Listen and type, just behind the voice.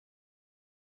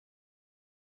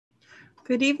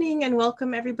Good evening and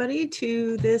welcome everybody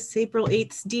to this April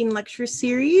 8th Dean Lecture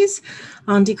Series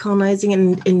on decolonizing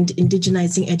and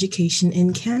indigenizing education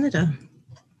in Canada.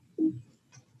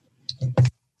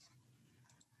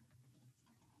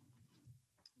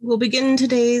 We'll begin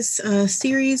today's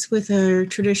series with our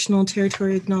traditional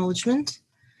territory acknowledgement.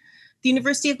 The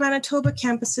University of Manitoba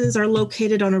campuses are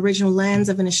located on original lands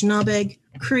of Anishinaabe,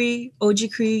 Cree,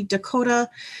 Oji-Cree, Dakota,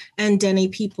 and Dene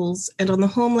peoples, and on the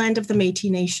homeland of the Métis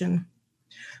Nation.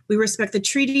 We respect the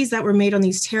treaties that were made on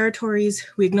these territories,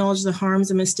 we acknowledge the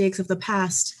harms and mistakes of the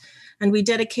past, and we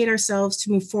dedicate ourselves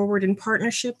to move forward in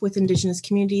partnership with Indigenous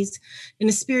communities in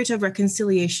a spirit of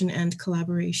reconciliation and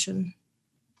collaboration.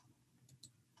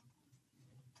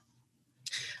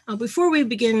 Before we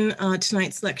begin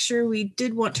tonight's lecture, we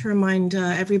did want to remind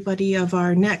everybody of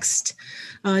our next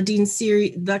Dean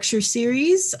Lecture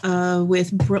Series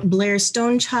with Blair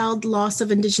Stonechild, Loss of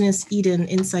Indigenous Eden,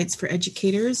 Insights for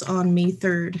Educators on May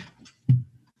 3rd.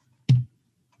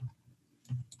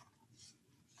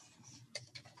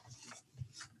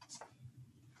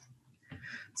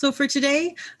 So for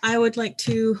today, I would like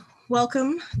to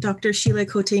welcome Dr. Sheila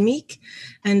Cote-Meek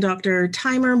and Dr.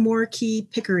 Taima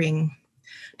Moeke-Pickering.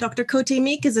 Dr.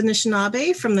 Cote-Meek is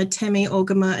Anishinaabe from the Taima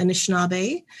Moeke-Pickering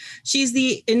Anishinaabe. She's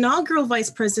the inaugural Vice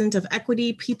President of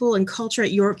Equity, People and Culture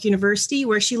at York University,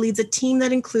 where she leads a team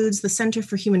that includes the Center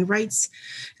for Human Rights,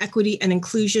 Equity and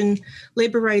Inclusion,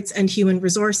 Labor Rights, and Human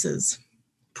Resources.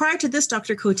 Prior to this,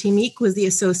 Dr. Cote-Meek was the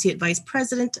Associate Vice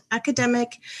President,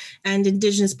 Academic and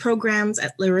Indigenous Programs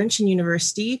at Laurentian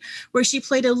University, where she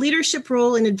played a leadership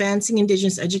role in advancing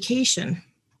Indigenous education.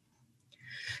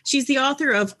 She's the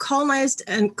author of Colonized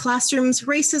and Classrooms,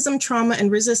 Racism, Trauma, and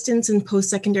Resistance in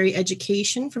Post-Secondary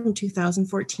Education from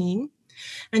 2014.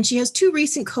 And she has two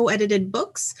recent co-edited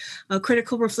books,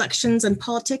 Critical Reflections and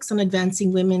Politics on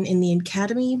Advancing Women in the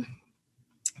Academy,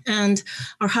 and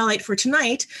our highlight for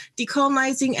tonight,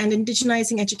 Decolonizing and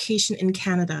Indigenizing Education in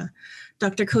Canada.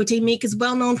 Dr. Cote-Meek is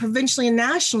well known provincially and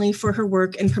nationally for her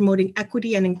work in promoting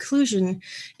equity and inclusion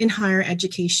in higher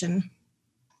education.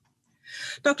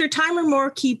 Dr. Taima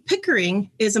Moeke-Pickering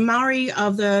is a Maori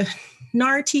of the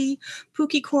Ngāti,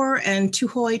 Pukekor, and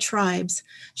Tuhoi tribes.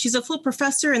 She's a full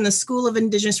professor in the School of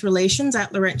Indigenous Relations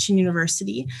at Laurentian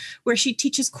University, where she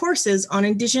teaches courses on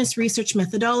Indigenous research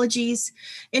methodologies,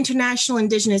 international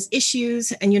Indigenous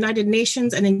issues, and United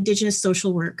Nations and Indigenous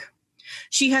social work.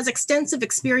 She has extensive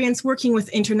experience working with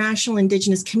international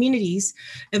Indigenous communities,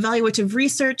 evaluative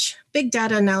research, big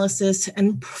data analysis,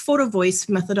 and photo voice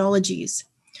methodologies.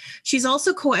 She's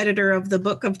also co-editor of the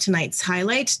book of tonight's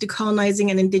highlight,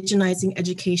 Decolonizing and Indigenizing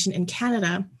Education in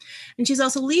Canada. And she's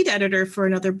also lead editor for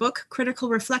another book, Critical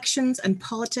Reflections and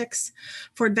Politics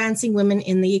for Advancing Women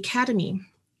in the Academy.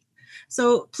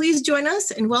 So please join us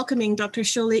in welcoming Dr.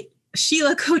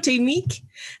 Sheila Cote-Meek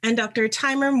and Dr.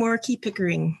 Taima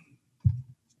Moeke-Pickering.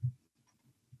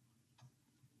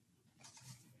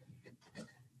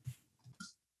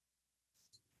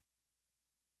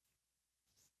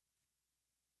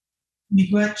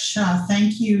 Miigwech,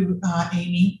 thank you,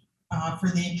 Amy, for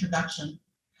the introduction.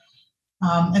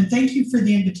 And thank you for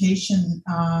the invitation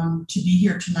to be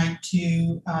here tonight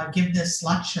to give this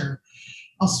lecture.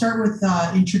 I'll start with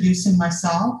introducing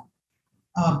myself.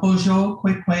 Bojo,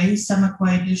 Kwekwe,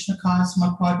 Semakwe, Dishnakas,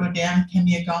 Makwago Dam,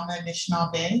 Kemiagama,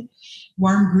 Anishinaabe.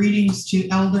 Warm greetings to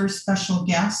elders, special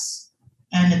guests,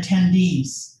 and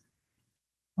attendees.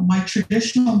 My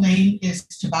traditional name is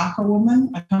Tobacco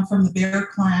Woman. I come from the Bear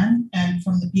Clan and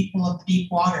from the people of the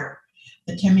Deep Water,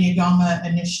 the Kemiagama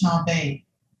Anishinaabe.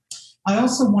 I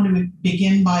also want to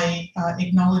begin by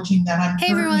acknowledging that I'm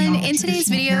currently on the in today's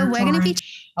video, we're going to be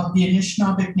of the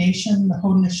Anishinaabe Nation, the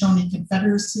Haudenosaunee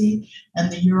Confederacy,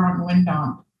 and the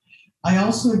Huron-Wendat. I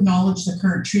also acknowledge the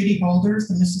current treaty holders,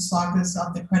 the Mississaugas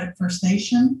of the Credit First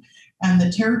Nation, and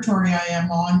the territory I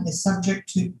am on is subject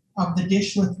to of the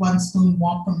Dish with One Spoon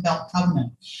Wampum Belt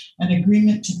Covenant, an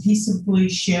agreement to peaceably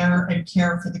share and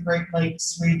care for the Great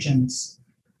Lakes regions.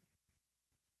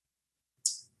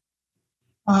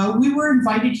 We were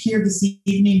invited here this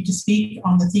evening to speak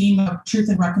on the theme of truth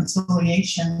and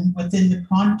reconciliation within the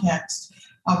context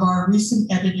of our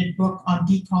recent edited book on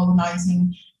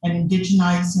decolonizing and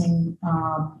indigenizing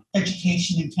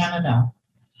education in Canada.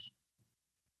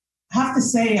 I have to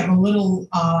say I'm a little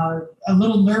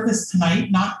nervous tonight,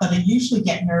 not that I usually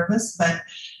get nervous, but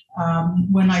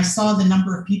when I saw the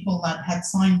number of people that had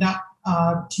signed up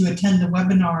to attend the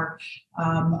webinar,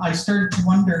 I started to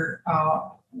wonder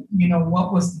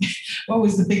what was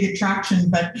the big attraction,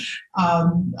 but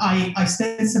I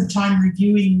spent some time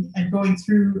reviewing and going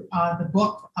through the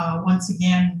book once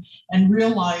again and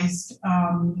realized,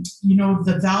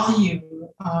 the value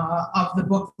of the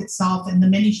book itself and the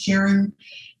many sharing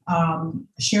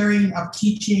of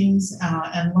teachings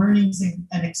and learnings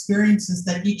and experiences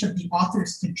that each of the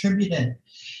authors contributed.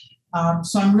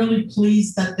 So I'm really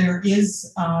pleased that there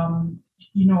is, a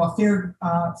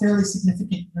fairly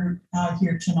significant group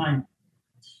here tonight.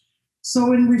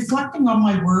 So in reflecting on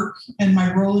my work and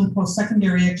my role in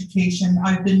post-secondary education,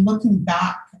 I've been looking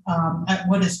back at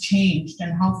what has changed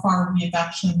and how far we have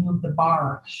actually moved the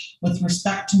bar with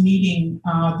respect to meeting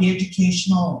the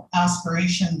educational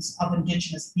aspirations of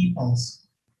Indigenous peoples.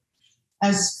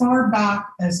 As far back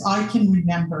as I can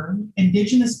remember,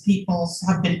 Indigenous peoples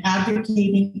have been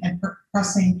advocating and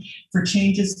pressing for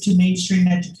changes to mainstream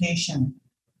education.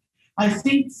 I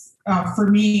think for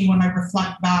me, when I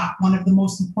reflect back, one of the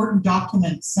most important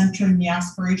documents centering the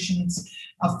aspirations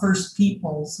of First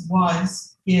Peoples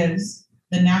is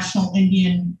the National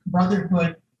Indian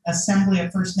Brotherhood Assembly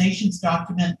of First Nations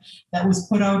document that was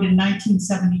put out in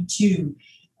 1972,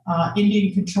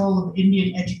 Indian Control of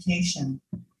Indian Education.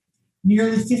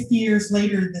 Nearly 50 years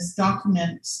later, this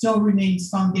document still remains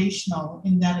foundational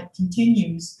in that it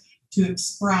continues to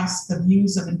express the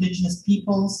views of Indigenous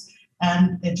peoples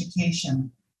and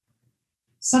education.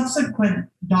 Subsequent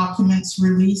documents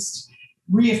released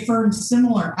reaffirmed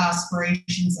similar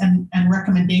aspirations and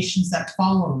recommendations that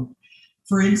followed.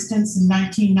 For instance, in the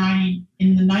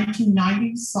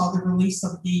 1990s, saw the release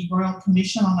of the Royal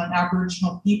Commission on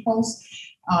Aboriginal Peoples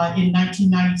in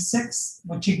 1996,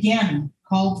 which again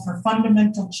called for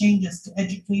fundamental changes to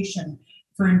education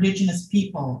for Indigenous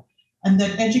people, and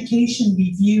that education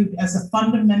be viewed as a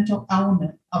fundamental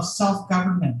element of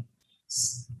self-government.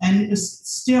 And it is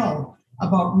still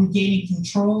about regaining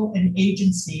control and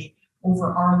agency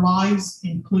over our lives,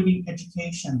 including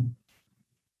education.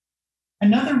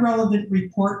 Another relevant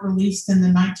report released in the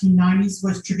 1990s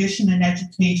was Tradition and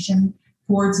Education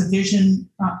Towards a Vision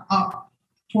of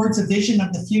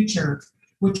the Future,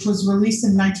 which was released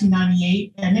in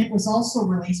 1998, and it was also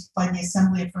released by the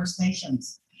Assembly of First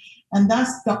Nations. And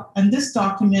this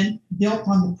document built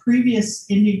on the previous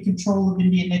Indian Control of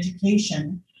Indian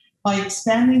Education by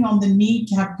expanding on the need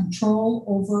to have control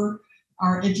over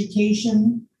our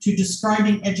education, to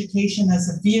describing education as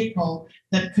a vehicle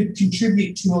that could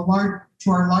contribute to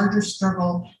our larger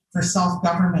struggle for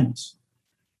self-government.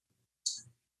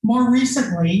 More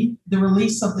recently, the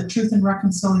release of the Truth and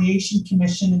Reconciliation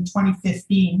Commission in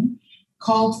 2015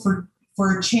 called for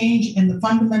a change in the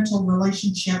fundamental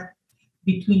relationship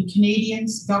between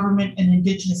Canadians, government, and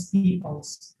Indigenous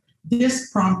peoples.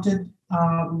 This prompted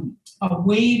a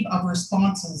wave of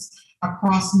responses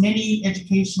across many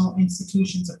educational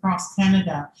institutions across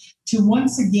Canada to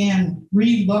once again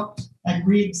re-look and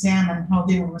re-examine how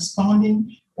they were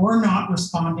responding or not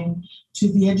responding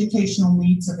to the educational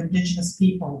needs of Indigenous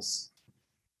peoples.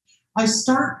 I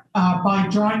start by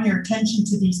drawing your attention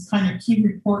to these kind of key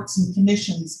reports and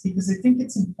commissions because I think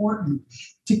it's important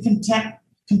to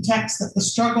context that the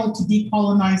struggle to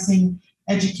decolonizing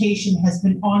education has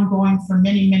been ongoing for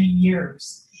many, many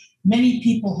years. Many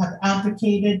people have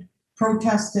advocated,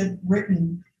 protested,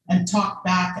 written, and talked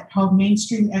back at how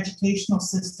mainstream educational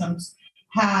systems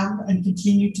have and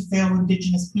continue to fail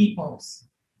Indigenous peoples.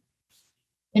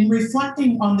 In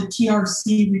reflecting on the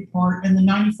TRC report and the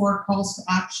 94 calls to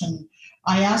action,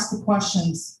 I asked the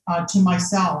questions to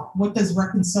myself: what does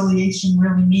reconciliation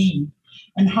really mean?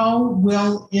 And how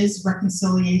is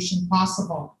reconciliation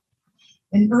possible?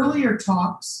 In earlier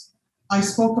talks, I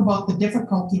spoke about the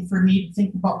difficulty for me to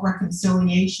think about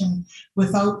reconciliation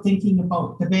without thinking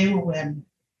about the Bewawin,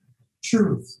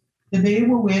 truth. The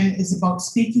Bewawin is about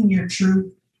speaking your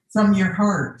truth from your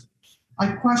heart.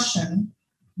 I question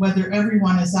whether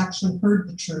everyone has actually heard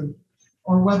the truth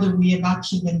or whether we have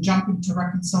actually been jumping to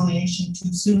reconciliation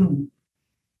too soon.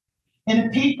 In a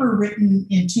paper written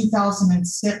in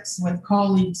 2006 with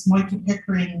colleagues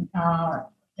Moeke-Pickering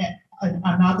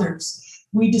and others,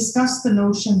 we discussed the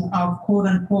notion of quote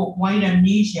unquote white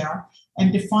amnesia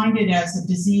and defined it as a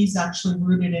disease actually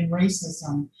rooted in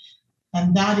racism.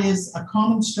 And that is a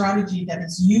common strategy that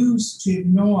is used to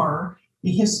ignore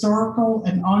the historical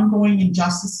and ongoing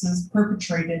injustices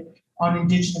perpetrated on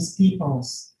Indigenous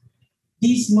peoples.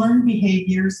 These learned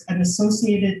behaviors and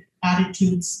associated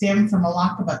attitudes stem from a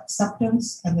lack of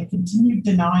acceptance and the continued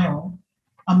denial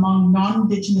among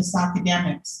non-Indigenous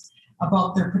academics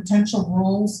about their potential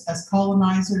roles as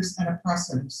colonizers and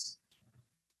oppressors.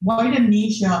 White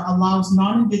amnesia allows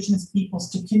non-Indigenous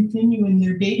peoples to continue in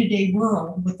their day-to-day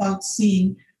world without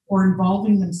seeing or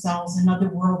involving themselves in other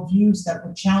worldviews that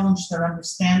would challenge their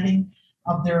understanding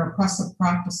of their oppressive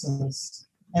practices,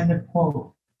 end of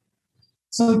quote.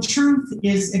 So truth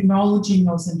is acknowledging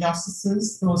those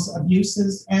injustices, those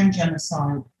abuses, and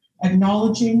genocide,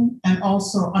 acknowledging and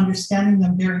also understanding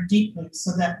them very deeply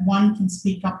so that one can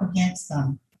speak up against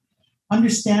them.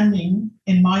 Understanding,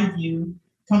 in my view,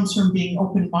 comes from being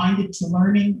open-minded to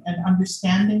learning and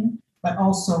understanding, but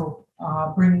also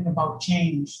bringing about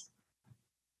change.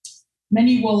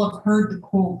 Many will have heard the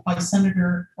quote by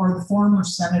Senator, or the former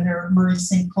Senator, Murray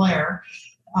St. Clair,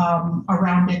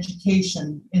 around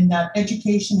education, in that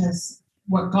education is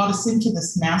what got us into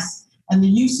this mess, and the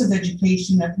use of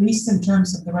education, at least in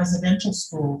terms of the residential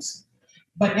schools.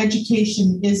 But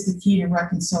education is the key to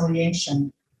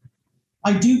reconciliation.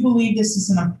 I do believe this is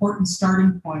an important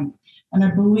starting point, and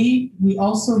I believe we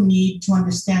also need to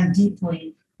understand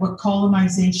deeply what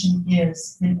colonization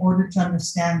is in order to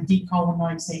understand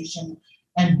decolonization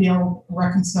and build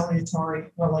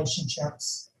reconciliatory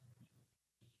relationships.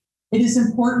 It is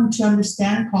important to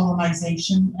understand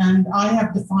colonization, and I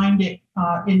have defined it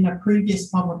in a previous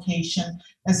publication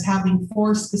as having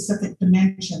 4 specific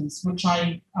dimensions, which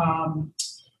I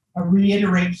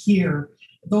reiterate here.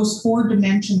 Those 4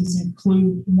 dimensions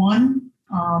include one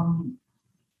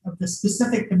of the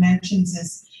specific dimensions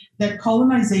is that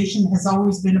colonization has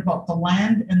always been about the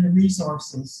land and the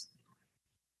resources.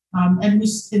 And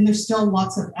there's still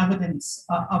lots of evidence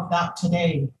of that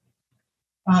today.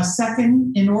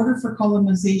 Second, in order for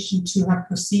colonization to have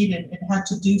proceeded, it had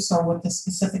to do so with a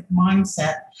specific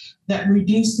mindset that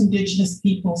reduced Indigenous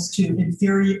peoples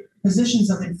to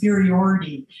positions of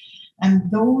inferiority.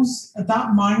 And that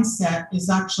mindset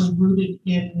is actually rooted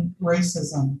in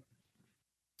racism.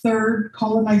 Third,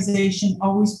 colonization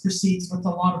always proceeds with a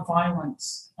lot of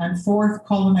violence. And fourth,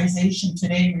 colonization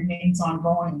today remains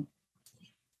ongoing.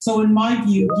 So in my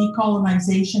view,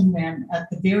 decolonization then at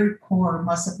the very core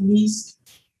must at least,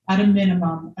 at a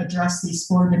minimum, address these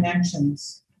 4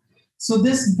 dimensions. So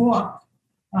this book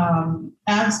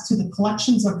adds to the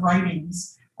collections of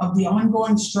writings of the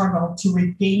ongoing struggle to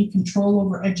regain control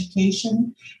over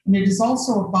education. And it is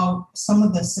also about some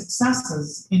of the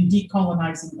successes in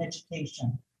decolonizing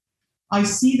education. I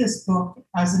see this book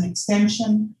as an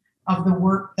extension of the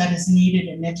work that is needed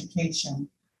in education,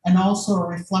 and also a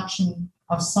reflection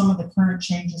of some of the current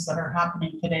changes that are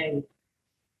happening today.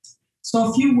 So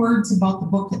a few words about the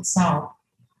book itself.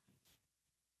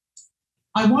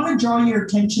 I want to draw your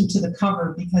attention to the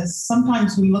cover, because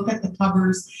sometimes we look at the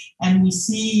covers and we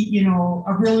see,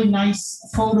 a really nice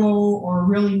photo or a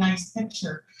really nice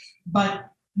picture, but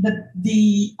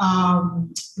the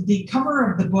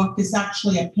cover of the book is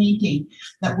actually a painting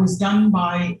that was done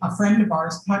by a friend of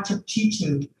ours, Patrick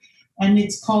Chichu, and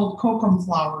it's called Kokum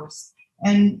Flowers.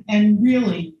 And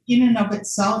really, in and of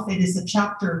itself, it is a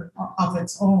chapter of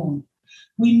its own.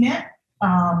 We met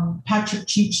Patrick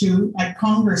Chichu at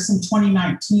Congress in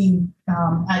 2019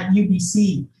 at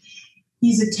UBC.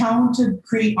 He's a talented,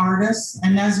 great artist,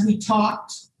 and as we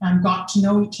talked and got to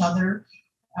know each other,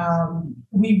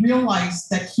 we realized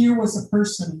that here was a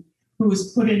person who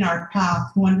was put in our path,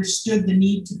 who understood the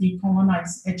need to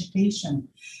decolonize education.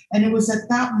 And it was at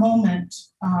that moment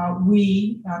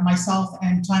myself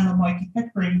and Taima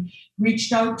Moeke-Pickering,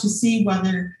 reached out to see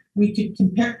whether we could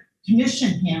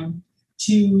commission him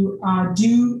to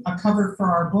do a cover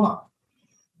for our book.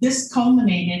 This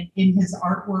culminated in his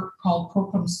artwork called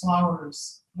Kokum's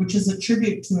Flowers, which is a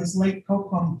tribute to his late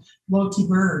Kokum, Loti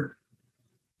Bird.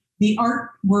 The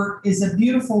artwork is a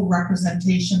beautiful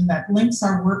representation that links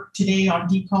our work today on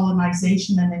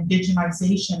decolonization and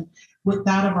indigenization with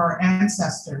that of our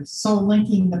ancestors. So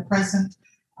linking the present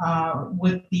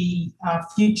with the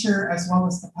future as well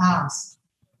as the past.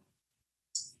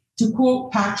 To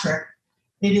quote Patrick,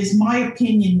 "It is my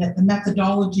opinion that the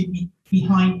methodology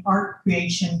behind art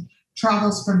creation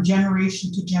travels from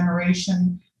generation to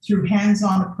generation through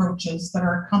hands-on approaches that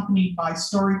are accompanied by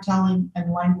storytelling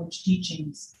and language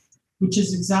teachings," which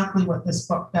is exactly what this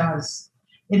book does.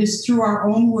 It is through our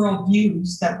own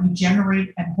worldviews that we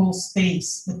generate and hold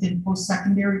space within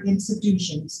post-secondary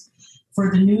institutions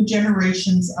for the new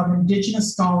generations of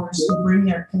Indigenous scholars to bring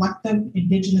their collective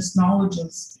Indigenous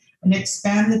knowledges and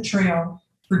expand the trail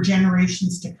for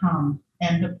generations to come,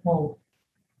 end of quote.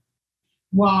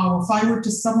 Wow, if I were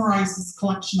to summarize this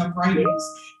collection of writings,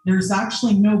 there's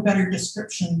actually no better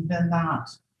description than that.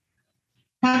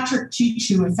 Patrick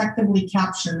Chichu effectively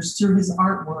captures through his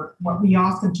artwork what we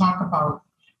often talk about.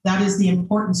 That is the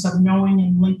importance of knowing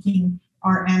and linking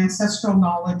our ancestral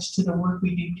knowledge to the work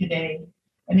we do today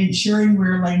and ensuring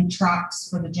we're laying tracks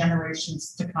for the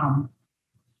generations to come.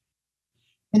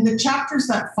 In the chapters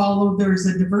that follow, there is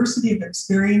a diversity of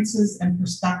experiences and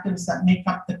perspectives that make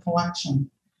up the collection.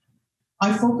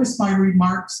 I focus my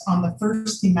remarks on the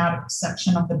first thematic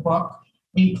section of the book,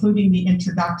 including the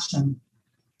introduction.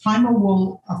 Taima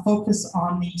will focus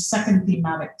on the second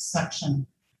thematic section.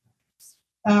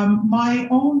 My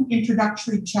own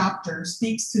introductory chapter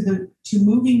speaks to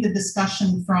moving the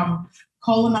discussion from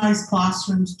colonized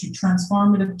classrooms to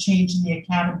transformative change in the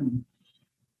academy.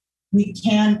 We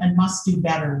can and must do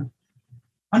better.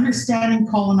 Understanding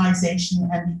colonization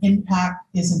and the impact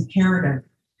is imperative.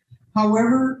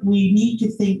 However, we need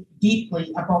to think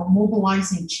deeply about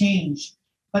mobilizing change,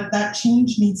 but that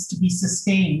change needs to be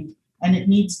sustained and it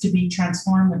needs to be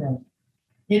transformative.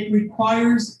 It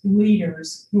requires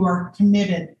leaders who are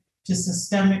committed to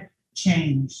systemic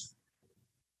change.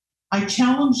 I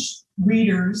challenge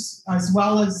readers as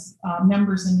well as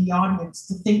members in the audience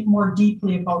to think more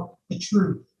deeply about the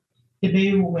truth,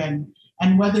 debate will win,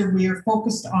 and whether we are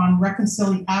focused on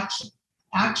reconciling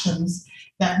actions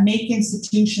that make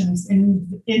institutions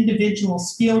and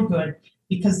individuals feel good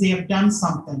because they have done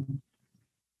something.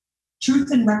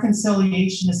 Truth and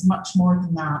reconciliation is much more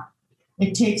than that.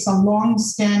 It takes a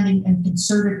long-standing and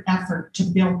concerted effort to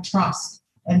build trust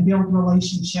and build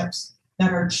relationships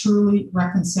that are truly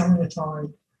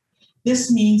reconciliatory.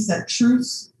 This means that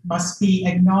truths must be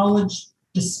acknowledged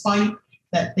despite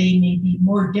that they may be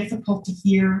more difficult to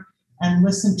hear and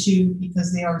listen to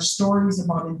because they are stories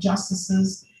about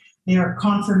injustices, they are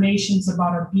confirmations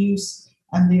about abuse,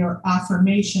 and they are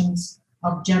affirmations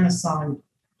of genocide.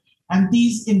 And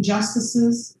these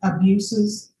injustices,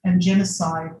 abuses, and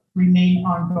genocide remain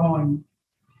ongoing.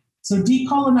 So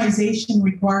decolonization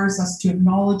requires us to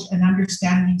acknowledge and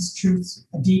understand these truths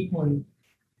deeply.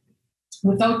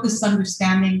 Without this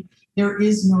understanding, there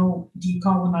is no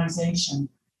decolonization.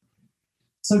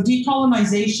 So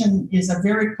decolonization is a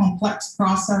very complex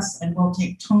process and will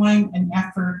take time and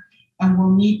effort and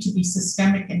will need to be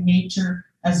systemic in nature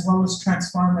as well as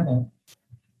transformative.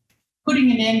 Putting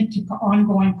an end to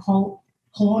ongoing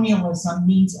colonialism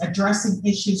means addressing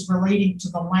issues relating to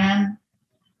the land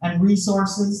and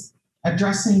resources,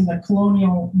 addressing the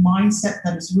colonial mindset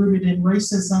that is rooted in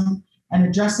racism, and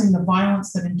addressing the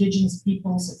violence that Indigenous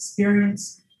peoples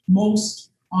experience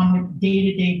most on a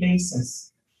day-to-day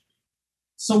basis.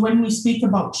 So when we speak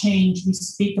about change, we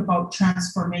speak about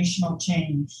transformational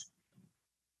change.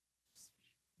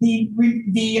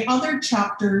 The other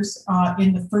chapters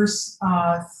in the first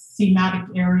thematic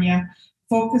area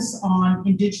focus on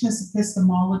Indigenous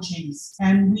epistemologies,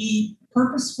 and we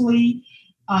purposefully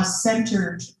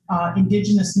centered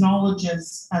Indigenous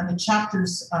knowledges and the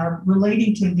chapters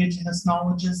relating to Indigenous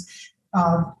knowledges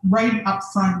right up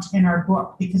front in our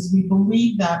book, because we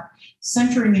believe that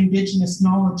centering Indigenous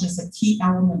knowledge is a key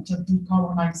element of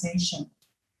decolonization.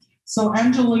 So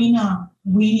Angelina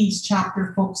Weenie's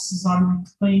chapter focuses on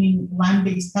reclaiming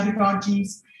land-based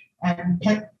pedagogies, and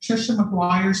Patricia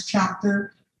McGuire's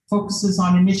chapter focuses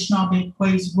on Anishinaabe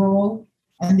Kwei's role,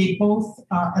 and they both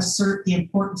assert the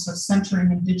importance of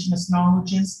centering Indigenous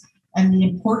knowledges and the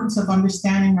importance of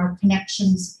understanding our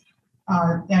connections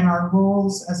and our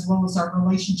roles as well as our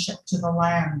relationship to the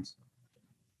land.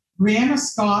 Brianna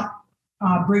Scott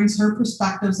brings her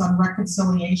perspectives on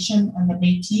reconciliation and the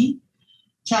Métis.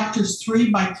 Chapters 3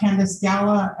 by Candace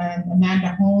Gala and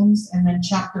Amanda Holmes, and then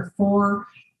chapter 4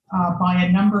 by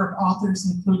a number of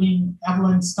authors, including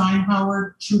Evelyn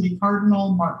Steinhauer, Trudy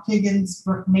Cardinal, Mark Higgins,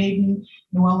 Brooke Maiden,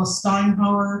 Noella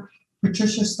Steinhauer,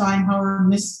 Patricia Steinhauer,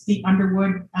 Misty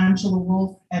Underwood, Angela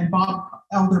Wolfe, and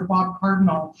Elder Bob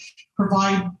Cardinal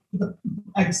provide the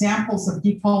examples of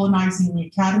decolonizing the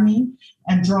academy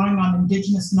and drawing on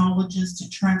Indigenous knowledges to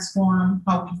transform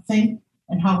how we think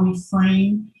and how we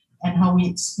frame and how we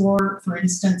explore, for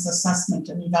instance, assessment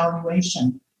and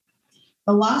evaluation.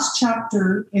 The last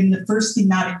chapter in the first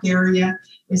thematic area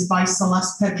is by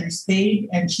Celeste Pedri-Spade,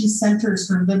 and she centers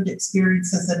her lived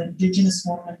experience as an Indigenous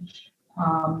woman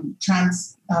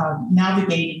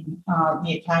navigating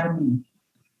the academy.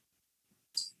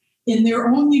 In their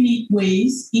own unique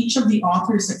ways, each of the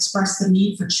authors express the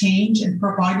need for change and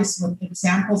provide us with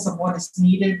examples of what is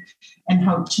needed and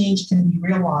how change can be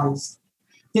realized.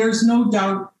 There's no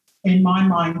doubt in my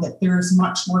mind that there is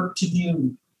much work to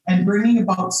do, and bringing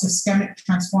about systemic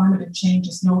transformative change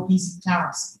is no easy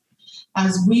task.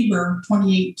 As Weber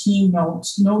 2018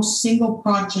 notes, no single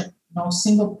project, no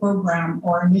single program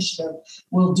or initiative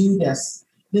will do this.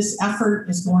 This effort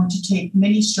is going to take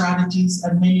many strategies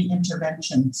and many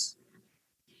interventions.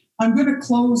 I'm going to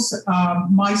close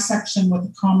my section with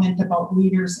a comment about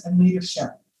leaders and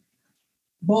leadership,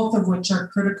 both of which are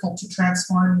critical to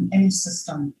transforming any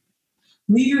system.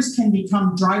 Leaders can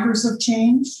become drivers of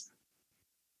change,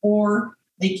 or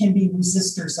they can be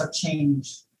resistors of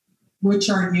change. Which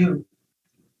are you?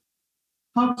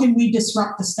 How can we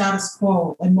disrupt the status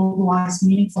quo and mobilize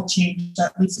meaningful change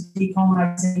that leads to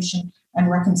decolonization and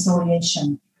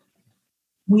reconciliation?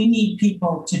 We need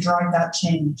people to drive that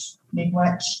change.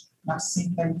 Miigwech, merci,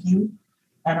 thank you.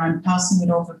 And I'm passing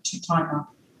it over to Taima.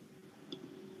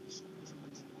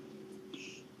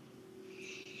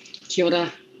 Kia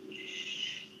ora.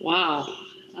 Wow.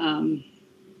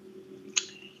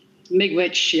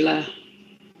 Miigwech, Sheila.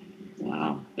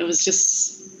 Wow, it was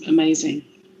just amazing.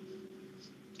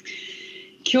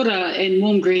 Kia ora and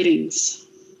warm greetings.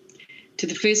 To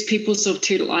the First Peoples of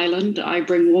Turtle Island, I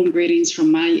bring warm greetings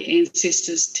from my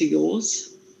ancestors to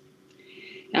yours,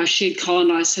 our shared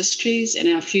colonized histories and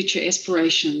our future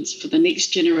aspirations for the next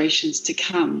generations to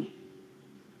come.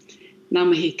 Ngā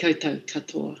mihi koutou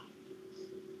katoa.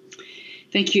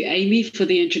 Thank you, Amy, for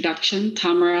the introduction,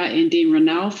 Tamara and Dean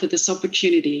Ronell for this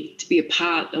opportunity to be a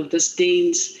part of this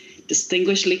Dean's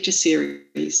Distinguished Lecture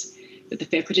Series with the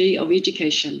Faculty of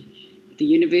Education at the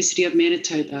University of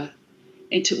Manitoba,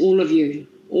 and to all of you,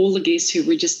 all the guests who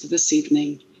registered this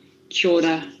evening, kia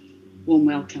ora, warm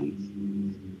welcome.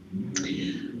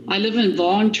 I live in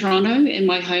Vaughan, Toronto, and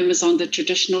my home is on the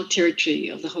traditional territory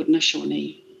of the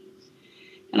Haudenosaunee.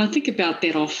 And I think about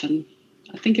that often.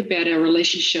 I think about our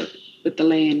relationship with the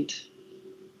land.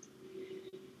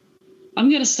 I'm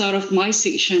going to start off my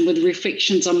section with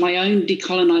reflections on my own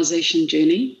decolonization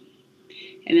journey,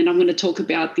 and then I'm going to talk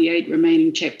about the 8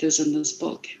 remaining chapters in this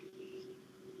book.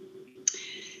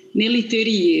 Nearly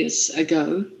 30 years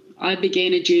ago, I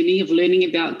began a journey of learning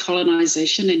about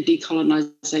colonization and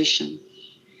decolonization.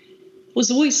 It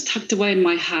was always tucked away in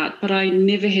my heart, but I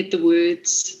never had the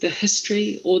words, the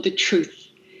history, or the truth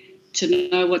to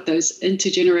know what those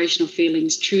intergenerational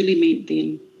feelings truly meant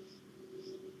then.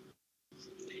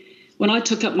 When I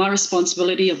took up my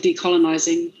responsibility of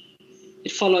decolonizing,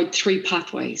 it followed 3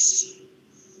 pathways.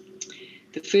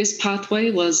 The first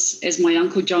pathway was, as my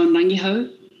Uncle John Nangiho,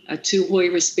 a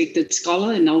Tūhoe respected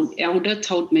scholar and elder,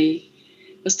 told me,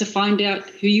 was to find out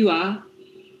who you are,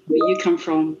 where you come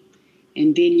from,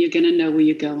 and then you're going to know where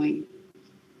you're going.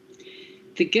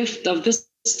 The gift of this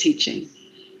teaching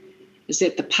is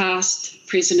that the past,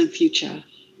 present, and future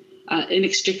are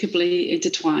inextricably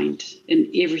intertwined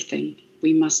in everything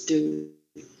we must do.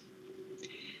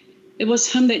 It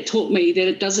was him that taught me that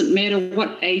it doesn't matter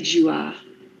what age you are.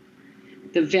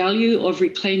 The value of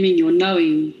reclaiming your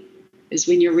knowing is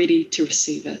when you're ready to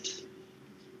receive it.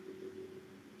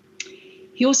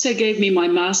 He also gave me my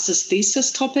master's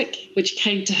thesis topic, which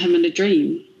came to him in a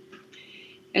dream.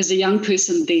 As a young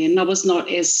person then, I was not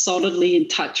as solidly in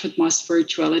touch with my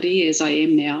spirituality as I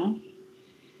am now.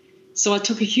 So I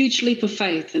took a huge leap of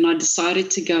faith and I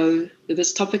decided to go with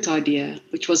this topic idea,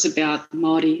 which was about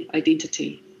Māori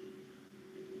identity.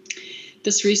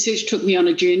 This research took me on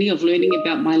a journey of learning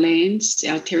about my lands,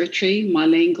 our territory, my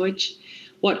language,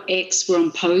 what acts were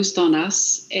imposed on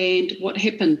us, and what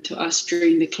happened to us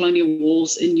during the colonial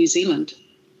wars in New Zealand.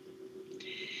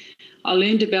 I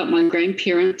learned about my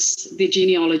grandparents, their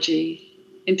genealogy,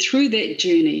 and through that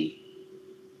journey,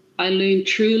 I learned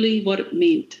truly what it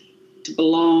meant to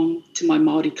belong to my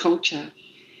Māori culture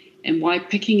and why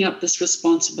picking up this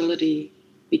responsibility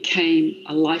became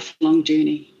a lifelong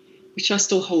journey, which I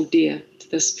still hold dear to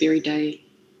this very day.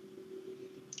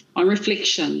 On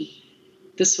reflection,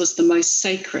 this was the most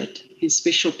sacred and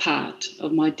special part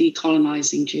of my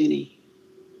decolonizing journey.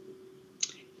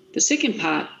 The second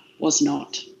part was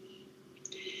not.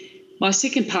 My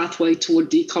second pathway toward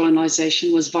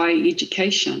decolonization was via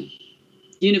education,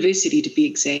 university to be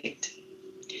exact.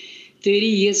 30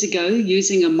 years ago,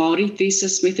 using a Māori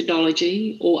thesis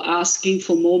methodology or asking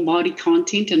for more Māori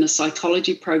content in a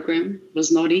psychology program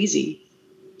was not easy.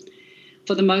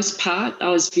 For the most part, I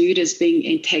was viewed as being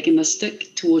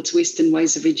antagonistic towards Western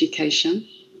ways of education.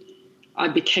 I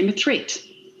became a threat,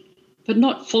 but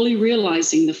not fully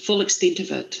realizing the full extent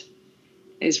of it,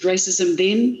 as racism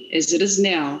then, as it is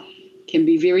now, can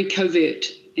be very covert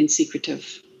and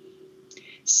secretive.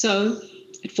 So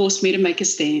it forced me to make a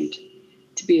stand,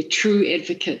 to be a true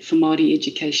advocate for Māori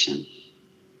education.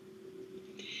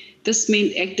 This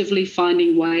meant actively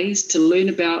finding ways to learn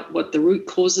about what the root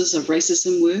causes of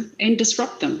racism were and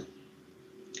disrupt them.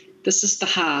 This is the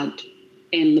hard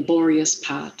and laborious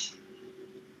part.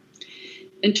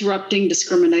 Interrupting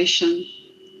discrimination,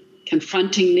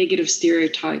 confronting negative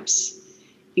stereotypes,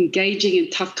 engaging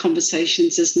in tough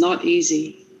conversations is not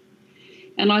easy.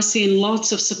 And I send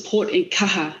lots of support and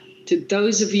kaha to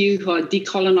those of you who are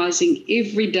decolonizing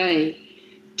every day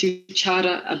to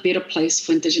charter a better place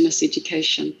for Indigenous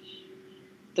education.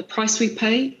 The price we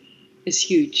pay is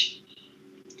huge.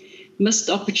 Missed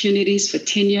opportunities for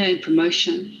tenure and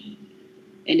promotion,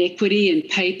 inequity and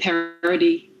pay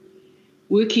parity,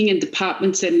 working in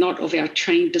departments that are not of our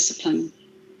trained discipline,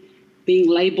 being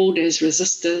labelled as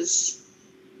resistors,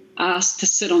 asked to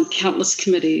sit on countless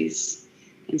committees,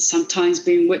 and sometimes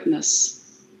being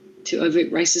witness to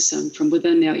overt racism from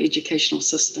within our educational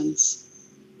systems.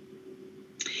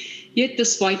 Yet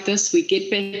despite this, we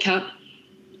get back up,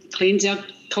 cleanse our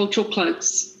cultural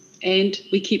cloaks, and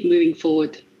we keep moving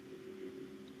forward.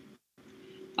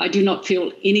 I do not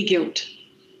feel any guilt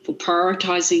for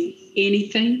prioritising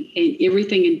anything and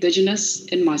everything Indigenous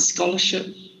in my scholarship,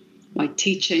 my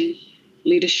teaching,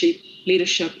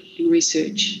 leadership, and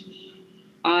research.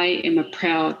 I am a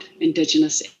proud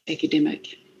Indigenous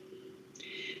academic.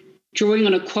 Drawing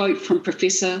on a quote from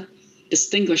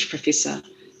distinguished Professor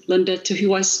Linda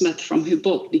Tuhiwai-Smith from her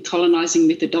book, Decolonizing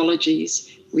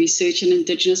Methodologies, Research in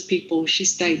Indigenous People, she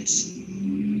states,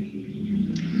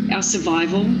 our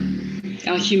survival,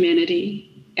 our humanity,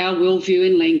 our worldview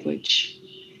and language,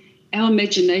 our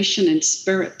imagination and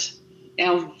spirit,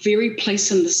 our very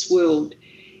place in this world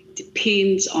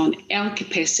depends on our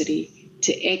capacity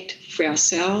to act for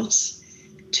ourselves,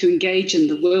 to engage in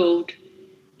the world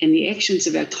and the actions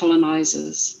of our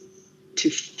colonizers, to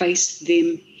face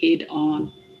them head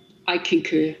on. I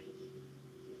concur.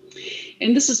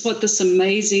 And this is what this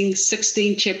amazing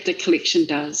 16-chapter collection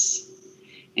does.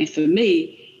 And for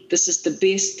me, this is the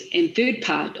best and third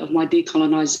part of my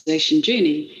decolonization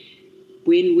journey,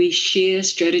 when we share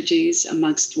strategies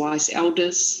amongst wise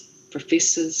elders,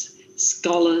 professors,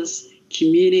 scholars,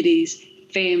 communities,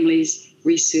 families,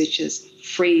 researchers,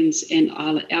 friends, and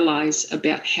allies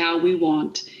about how we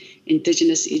want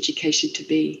Indigenous education to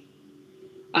be.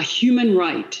 A human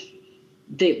right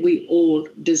that we all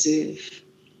deserve.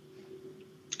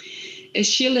 As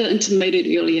Sheila intimated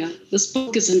earlier, this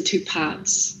book is in 2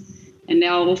 parts, and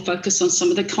now I will focus on some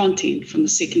of the content from the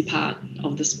second part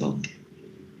of this book.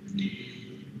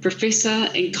 Professor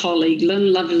and colleague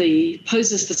Lynn Lovely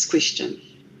poses this question: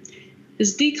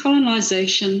 is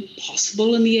decolonization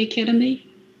possible in the academy?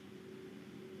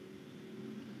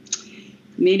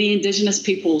 Many Indigenous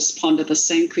peoples ponder the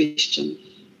same question.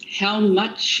 How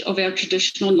much of our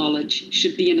traditional knowledge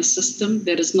should be in a system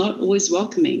that is not always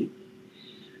welcoming?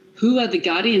 Who are the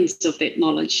guardians of that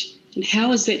knowledge, and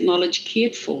how is that knowledge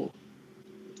cared for?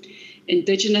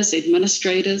 Indigenous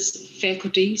administrators,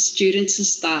 faculty, students, and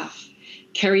staff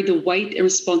carry the weight and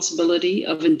responsibility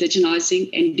of indigenizing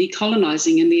and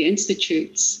decolonizing in their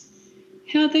institutes.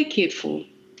 How are they cared for?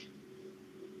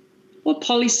 What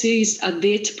policies are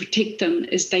there to protect them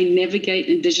as they navigate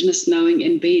Indigenous knowing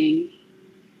and being?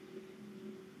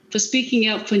 For speaking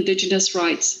out for Indigenous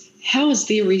rights, how is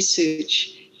their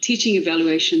research, teaching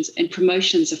evaluations, and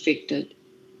promotions affected?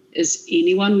 Is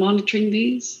anyone monitoring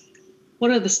these?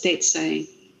 What are the stats saying?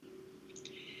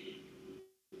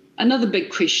 Another big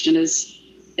question is,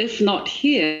 if not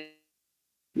here,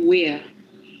 where?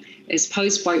 As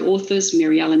posed by authors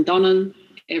Mary Ellen Donnan,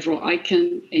 Avril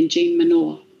Aiken, and Jean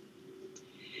Minor.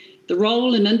 The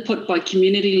role and input by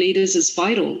community leaders is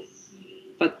vital,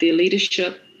 but their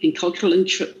leadership and cultural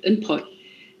input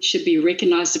should be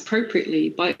recognised appropriately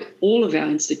by all of our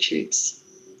institutes.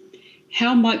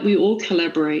 How might we all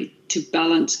collaborate to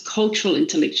balance cultural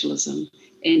intellectualism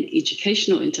and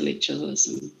educational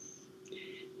intellectualism?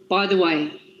 By the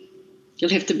way,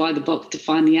 you'll have to buy the book to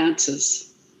find the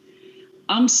answers.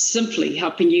 I'm simply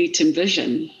helping you to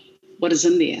envision what is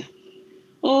in there,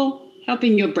 or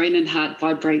helping your brain and heart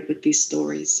vibrate with these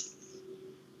stories.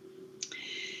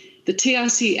 The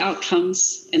TRC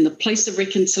outcomes and the place of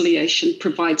reconciliation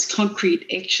provides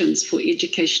concrete actions for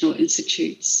educational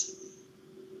institutes.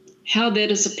 How that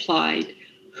is applied,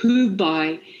 who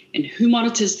by, and who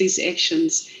monitors these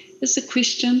actions is a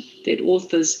question that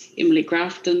authors Emily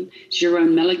Grafton,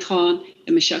 Jerome Malicon,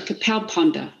 and Michelle Capel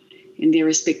ponder in their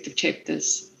respective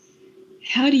chapters.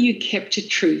 How do you capture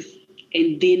truth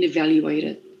and then evaluate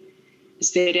it?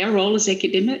 Is that our role as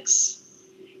academics?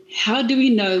 How do we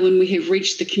know when we have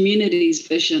reached the community's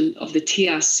vision of the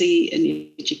TRC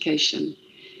in education?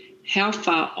 How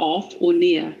far off or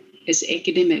near as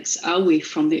academics are we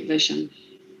from that vision?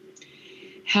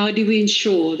 How do we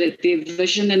ensure that their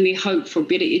vision and their hope for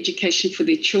better education for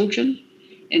their children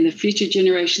and the future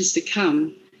generations to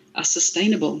come are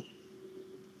sustainable?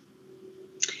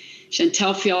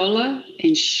 Chantal Fiola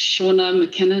and Shauna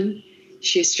McKinnon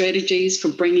share strategies for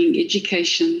bringing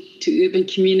education to urban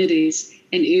communities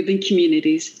and urban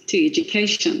communities to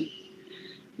education.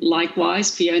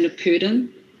 Likewise, Fiona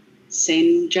Purdon,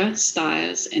 Sandra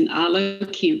Stiers and Arlo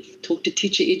Kempf talk to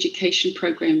teacher education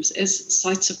programs as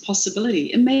sites of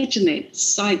possibility. Imagine that,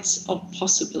 sites of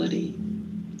possibility.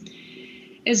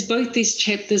 As both these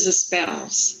chapters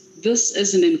espouse, this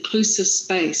is an inclusive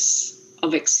space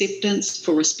of acceptance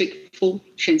for respectful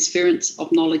transference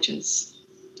of knowledges.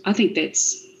 I think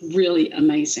that's really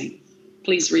amazing.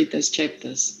 Please read those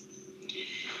chapters.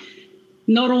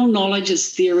 Not all knowledge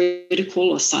is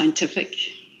theoretical or scientific.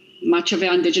 Much of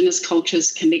our Indigenous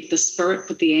cultures connect the spirit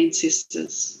with the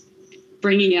ancestors,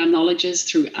 bringing our knowledges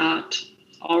through art,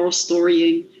 oral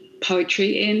storying,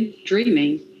 poetry, and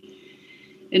dreaming.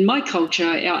 In my culture,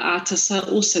 our artists are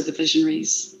also the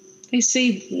visionaries. They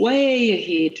see way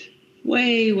ahead,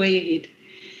 way, way ahead.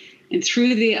 And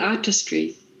through their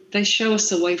artistry, they show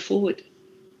us a way forward.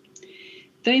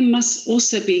 They must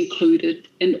also be included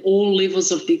in all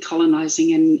levels of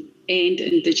decolonizing and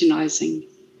indigenizing.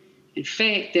 In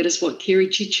fact, that is what Keri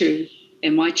Chichu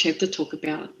and my chapter talk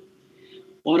about.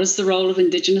 What is the role of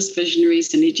Indigenous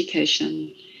visionaries in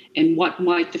education, and what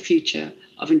might the future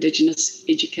of Indigenous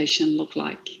education look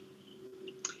like?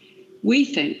 We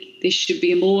think there should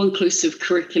be a more inclusive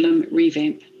curriculum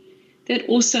revamp that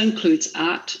also includes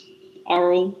art,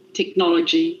 oral,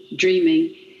 technology,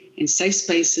 dreaming, and safe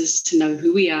spaces to know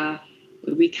who we are,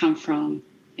 where we come from,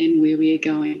 and where we are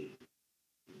going.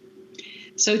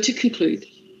 So to conclude,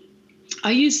 I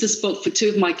used this book for 2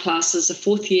 of my classes, a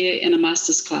 4th year and a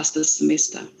master's class this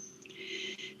semester.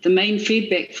 The main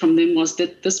feedback from them was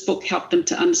that this book helped them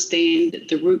to understand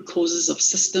the root causes of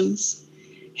systems,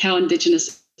 how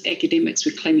Indigenous academics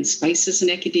were claiming spaces in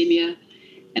academia,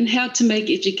 and how to make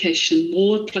education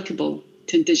more applicable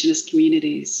to Indigenous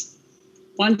communities.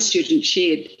 One student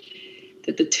shared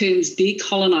that the terms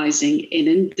decolonizing and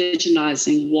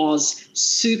indigenizing was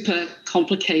super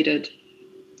complicated,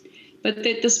 but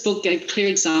that this book gave clear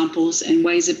examples and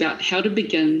ways about how to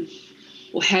begin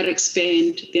or how to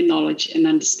expand their knowledge and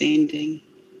understanding.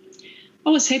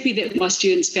 I was happy that my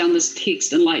students found this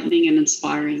text enlightening and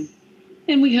inspiring,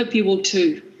 and we hope you will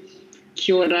too.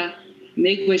 Kia ora,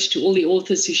 megwish to all the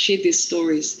authors who shared their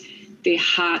stories, their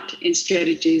heart and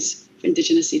strategies for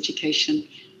Indigenous education.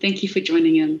 Thank you for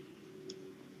joining in.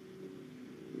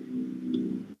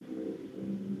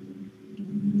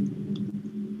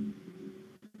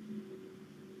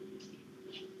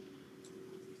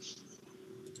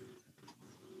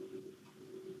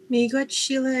 Miigwech,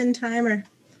 Sheila, and Taima.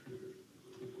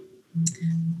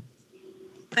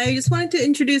 I just wanted to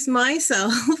introduce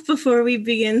myself before we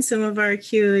begin some of our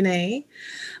Q&A.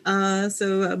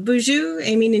 Buju,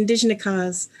 Amin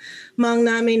Indigenicas, Mang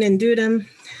Nami Nindudam,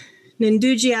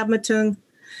 Ninduji Abmatung,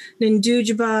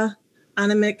 Nindujaba,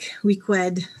 Anamik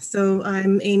Weekwed. So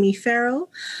I'm Amy Farrell.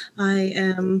 I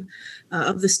am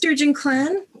of the Sturgeon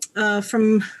clan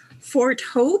from Fort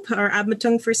Hope, our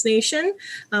Abmatung First Nation,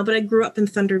 but I grew up in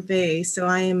Thunder Bay. So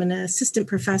I am an assistant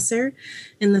professor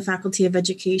in the Faculty of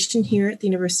Education here at the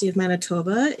University of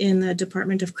Manitoba in the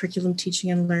Department of Curriculum,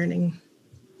 Teaching and Learning.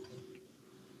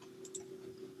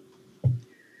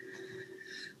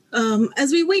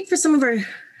 As we wait for some of our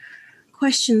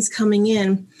questions coming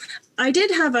in, I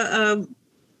did have a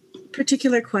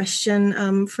particular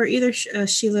question for either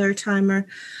Sheila or Taima.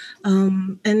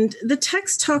 And the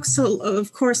text talks,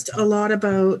 of course, a lot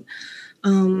about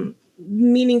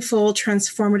meaningful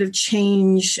transformative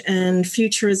change and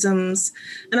futurisms.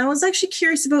 And I was actually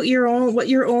curious about what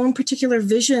your own particular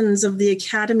visions of the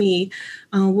Academy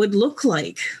would look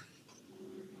like.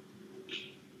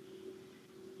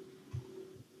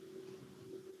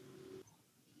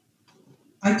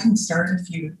 I can start if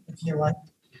you like,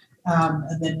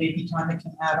 and then maybe Taima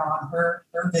can add on her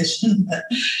vision. But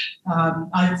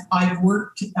I've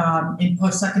worked in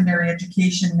post-secondary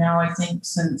education now, I think,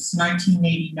 since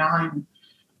 1989.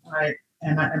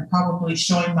 And I'm probably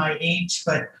showing my age,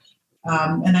 but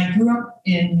and I grew up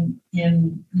in the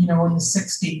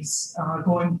 60s,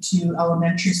 going to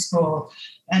elementary school,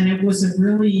 and it was a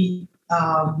really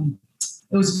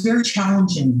it was very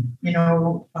challenging.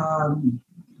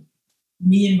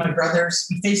 Me and my brothers,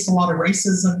 we faced a lot of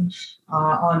racism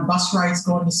on bus rides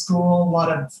going to school, a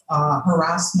lot of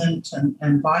harassment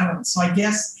and violence. So I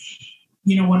guess,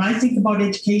 when I think about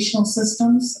educational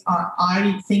systems,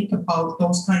 I think about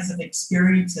those kinds of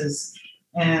experiences.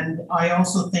 And I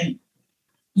also think,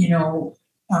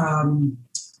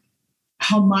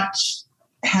 how much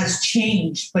has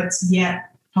changed, but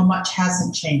yet how much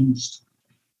hasn't changed.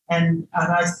 And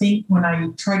I think when I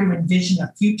try to envision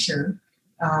a future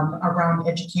around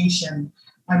education,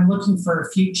 I'm looking for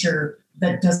a future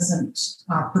that doesn't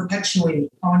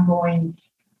perpetuate ongoing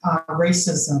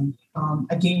racism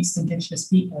against Indigenous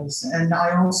peoples. And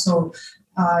I also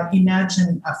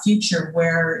imagine a future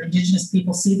where Indigenous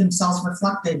people see themselves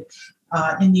reflected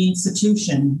in the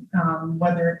institution,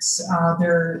 whether it's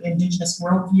their Indigenous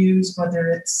worldviews, whether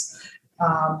it's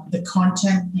the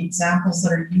content, the examples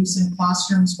that are used in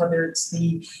classrooms, whether it's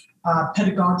the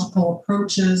pedagogical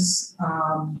approaches,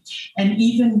 and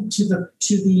even to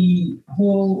the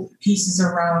whole pieces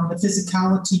around the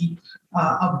physicality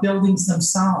of buildings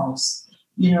themselves.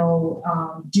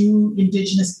 Do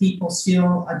Indigenous peoples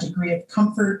feel a degree of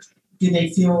comfort? Do they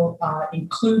feel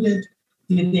included?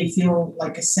 Do they feel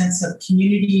like a sense of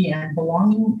community and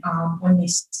belonging when they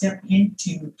step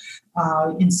into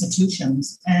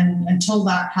institutions? And until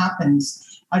that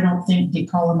happens, I don't think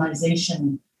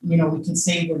decolonization, we can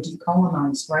say we're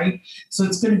decolonized, right? So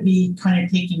it's going to be kind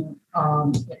of taking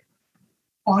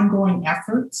ongoing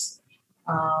efforts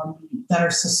that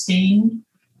are sustained.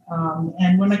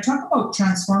 And when I talk about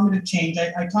transformative change,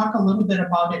 I talk a little bit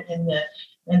about it in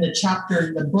the chapter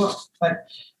in the book. But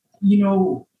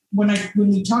when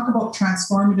we talk about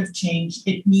transformative change,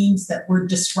 it means that we're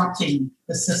disrupting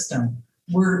the system.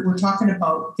 We're talking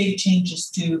about big changes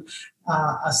to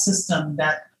a system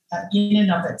that, in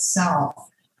and of itself,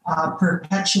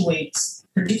 perpetuates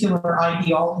particular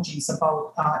ideologies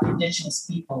about Indigenous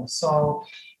people. So.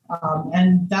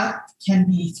 And that can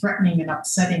be threatening and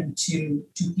upsetting to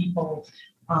people.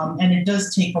 And it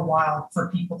does take a while for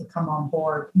people to come on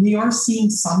board. We are seeing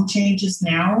some changes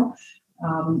now.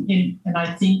 And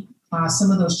I think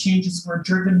some of those changes were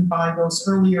driven by those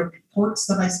earlier reports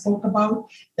that I spoke about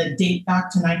that date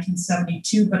back to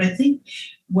 1972. But I think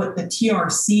what the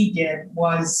TRC did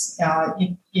was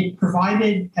it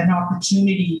provided an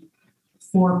opportunity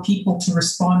for people to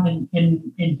respond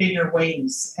in bigger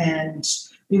ways. And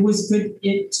it was good.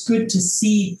 It's good to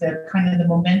see the kind of the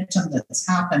momentum that's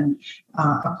happened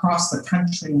across the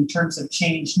country in terms of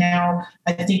change. Now,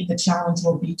 I think the challenge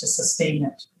will be to sustain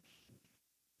it.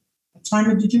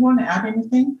 Taima, did you want to add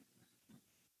anything?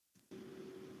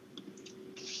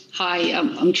 Hi,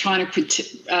 I'm trying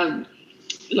to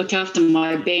look after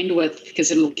my bandwidth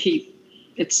because it'll keep.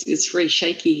 It's very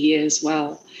shaky here as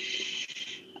well.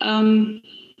 In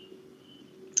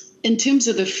terms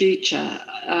of the future.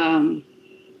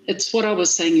 It's what I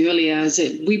was saying earlier, is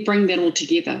that we bring that all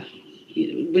together.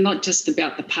 We're not just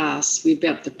about the past, we're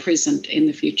about the present and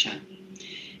the future.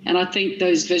 And I think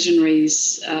those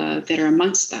visionaries that are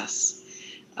amongst us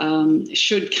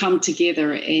should come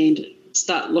together and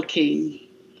start looking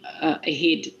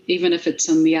ahead, even if it's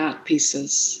in the art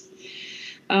pieces.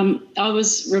 I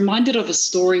was reminded of a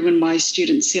story when my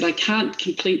student said, I can't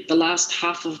complete the last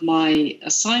half of my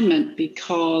assignment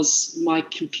because my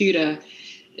computer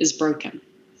is broken.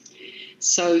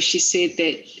 So she said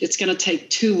that it's going to take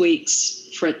 2 weeks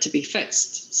for it to be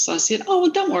fixed. So I said, oh,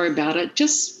 well, don't worry about it.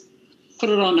 Just put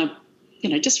it on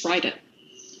just write it.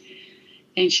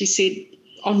 And she said,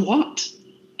 on what?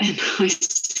 And I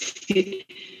said,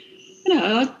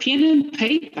 pen and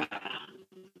paper.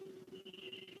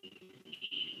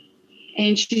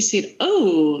 And she said,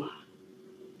 oh,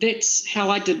 that's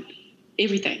how I did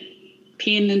everything.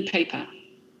 Pen and paper,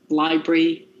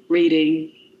 library,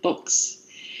 reading, books.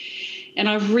 And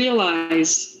I've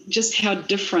realized just how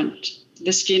different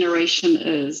this generation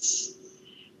is,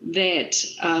 that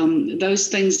those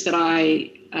things that I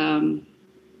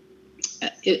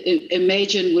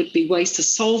imagine would be ways to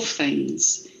solve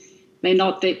things may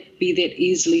not be that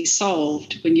easily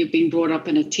solved when you've been brought up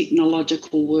in a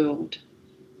technological world.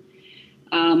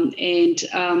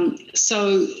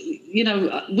 So,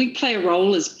 we play a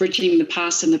role as bridging the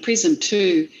past and the present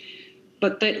too.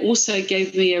 But that also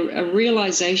gave me a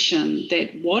realization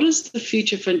that what is the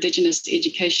future for Indigenous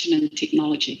education and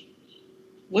technology?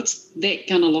 What's that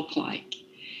going to look like?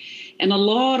 And a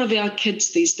lot of our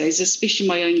kids these days, especially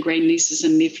my own grandnieces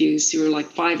and nephews who are like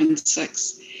 5 and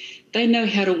 6, they know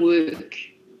how to work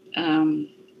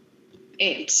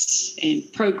apps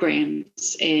and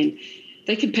programs, and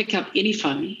they can pick up any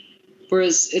phone,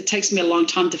 whereas it takes me a long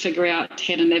time to figure out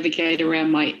how to navigate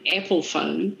around my Apple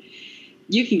phone.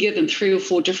 You can give them 3 or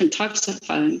 4 different types of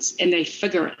phones and they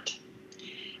figure it.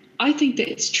 I think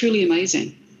that's truly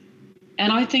amazing.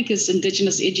 And I think as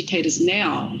Indigenous educators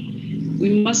now, we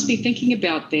must be thinking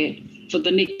about that for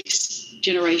the next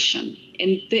generation.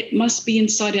 And that must be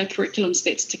inside our curriculums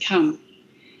that's to come.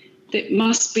 That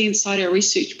must be inside our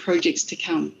research projects to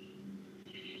come.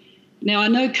 Now, I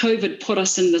know COVID put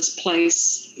us in this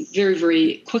place very,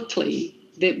 very quickly,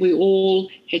 that we all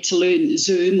had to learn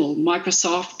Zoom or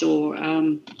Microsoft or,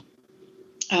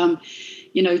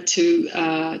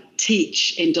 to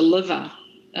teach and deliver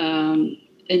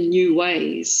in new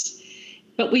ways.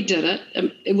 But we did it.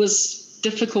 It was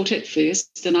difficult at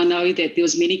first, and I know that there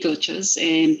was many glitches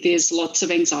and there's lots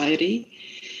of anxiety,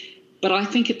 but I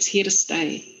think it's here to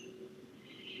stay.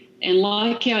 And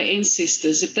like our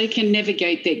ancestors, if they can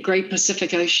navigate that great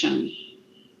Pacific Ocean,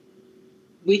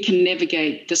 we can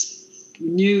navigate this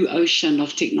new ocean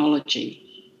of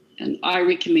technology. And I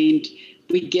recommend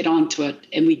we get onto it,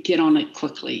 and we get on it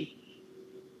quickly.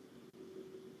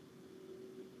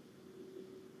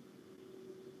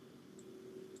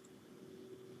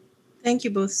 Thank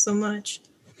you both so much.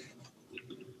 I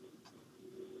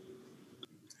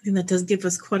think that does give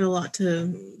us quite a lot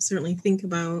to certainly think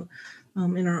about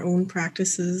in our own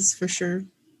practices, for sure.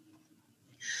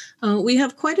 We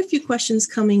have quite a few questions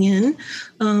coming in.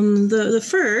 The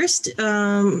first,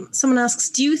 someone asks,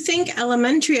 do you think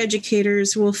elementary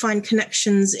educators will find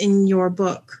connections in your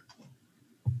book?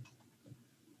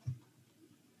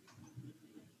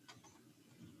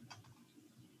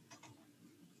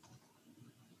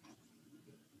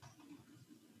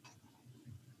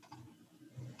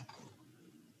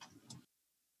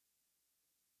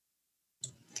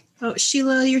 Oh,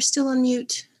 Sheila, you're still on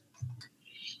mute.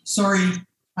 Sorry.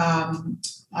 And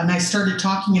I started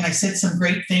talking and I said some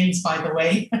great things, by the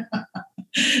way.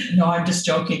 No, I'm just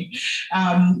joking.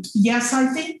 Yes,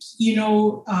 I think,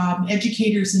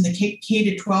 educators in the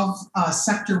K-12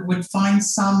 sector would find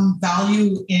some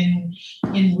value in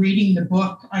reading the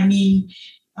book. I mean,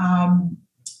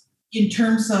 in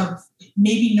terms of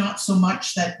maybe not so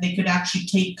much that they could actually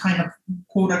take kind of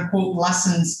quote unquote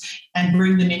lessons and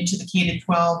bring them into the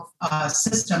K-12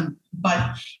 system,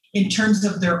 but in terms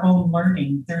of their own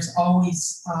learning, there's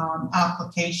always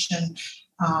application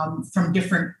from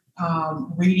different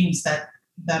readings that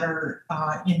are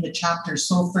in the chapters.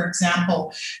 So, for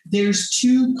example, there's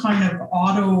two kind of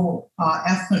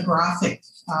ethnographic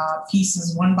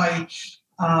pieces, one by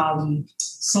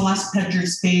Celeste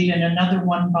Pedro-Spade and another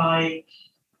one by,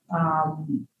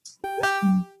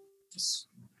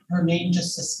 her name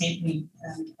just escaped me,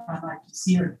 and I can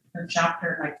see her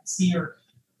chapter, and I can see her,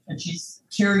 and she's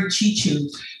Carrie Chichu.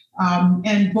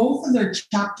 And both of their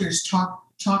chapters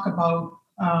talk about,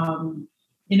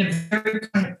 in a very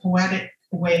kind of poetic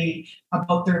way,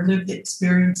 about their lived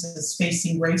experiences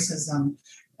facing racism.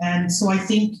 And so I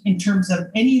think in terms of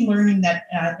any learning that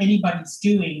anybody's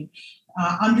doing,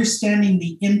 understanding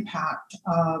the impact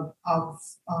of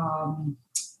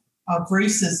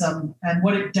racism and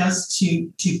what it does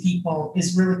to people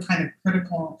is really kind of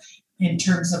critical in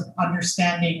terms of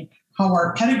understanding how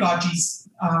our pedagogies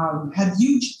have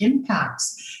huge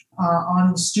impacts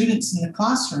on the students in the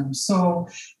classroom. So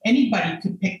anybody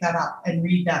could pick that up and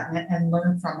read that and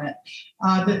learn from it.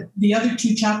 The other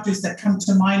two chapters that come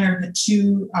to mind are the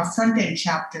two front-end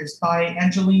chapters by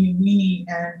Angelina Weenie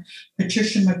and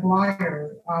Patricia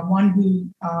McGuire.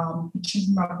 Patricia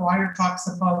McGuire talks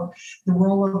about the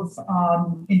role of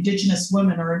Indigenous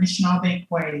women, or Anishinaabe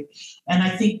Kwe. And I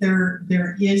think there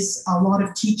is a lot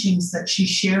of teachings that she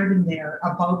shared in there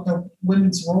about the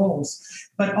women's roles,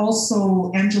 but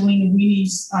also Angelina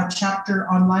Weenie's chapter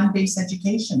on land-based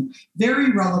education,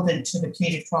 very relevant to the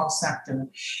K-12 sector.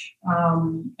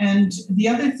 And the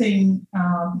other thing,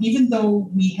 even though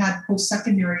we had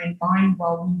post-secondary in mind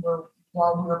while we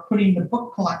were putting the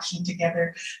book collection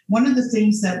together, one of the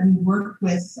things that we worked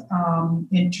with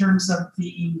in terms of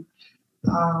the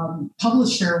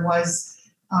publisher was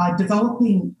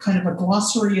developing kind of a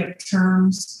glossary of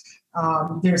terms.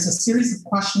 There's a series of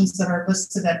questions that are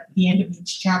listed at the end of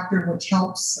each chapter, which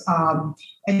helps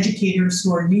educators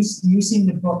who are using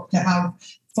the book to have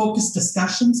focused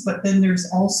discussions, but then there's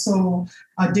also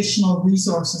additional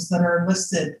resources that are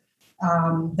listed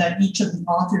that each of the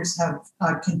authors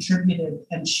have contributed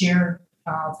and shared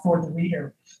for the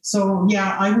reader. So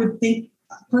yeah, I would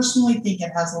personally think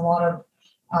it has a lot of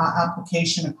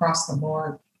application across the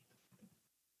board.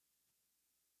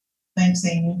 Thanks,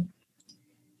 Amy.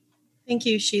 Thank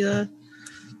you, Sheila.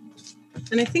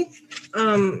 And I think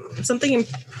something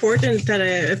important that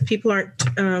if people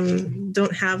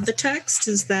don't have the text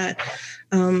is that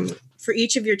for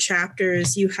each of your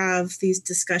chapters, you have these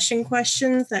discussion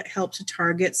questions that help to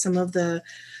target some of the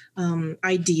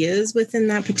ideas within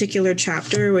that particular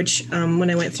chapter, which when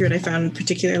I went through it, I found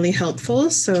particularly helpful.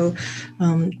 So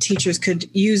teachers could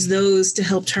use those to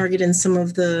help target in some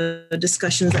of the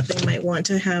discussions that they might want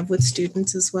to have with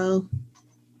students as well.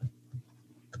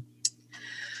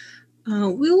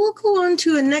 We will go on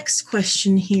to a next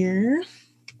question here.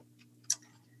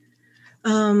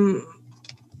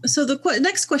 So the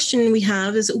next question we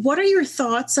have is, what are your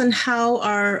thoughts on how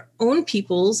our own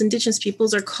peoples, Indigenous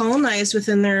peoples, are colonized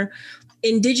within their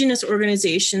Indigenous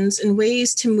organizations and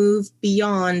ways to move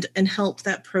beyond and help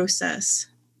that process?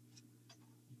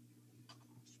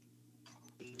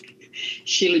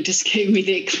 Sheila just gave me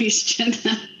that question.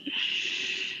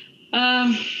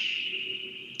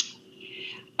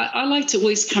 I like to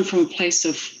always come from a place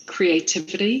of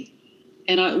creativity,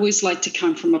 and I always like to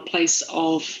come from a place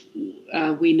of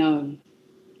we know.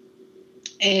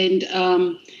 And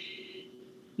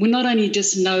we not only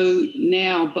just know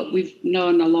now, but we've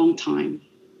known a long time.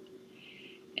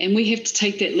 And we have to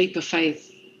take that leap of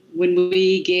faith when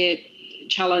we get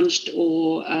challenged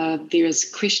or there is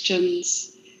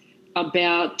questions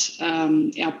about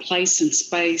our place in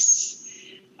space,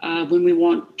 when we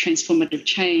want transformative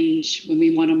change, when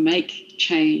we want to make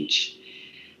change.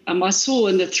 I saw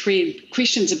in the thread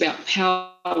questions about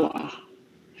power.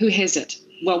 Who has it?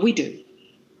 Well, we do.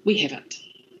 We have it.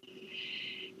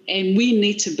 And we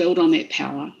need to build on that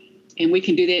power. And we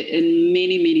can do that in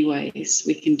many, many ways.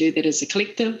 We can do that as a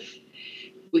collective.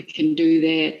 We can do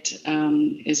that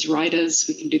as writers.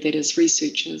 We can do that as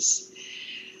researchers.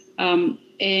 And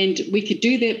we could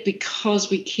do that because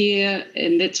we care,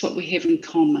 and that's what we have in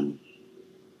common.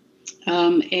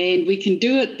 And we can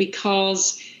do it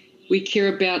because we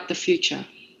care about the future.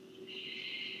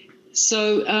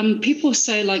 So people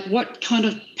say, like, what kind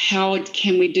of power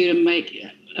can we do to make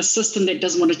a system that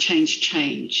doesn't want to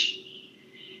change?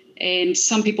 And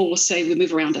some people will say we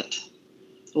move around it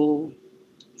or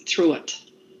through it.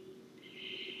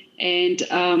 And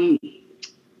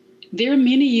there are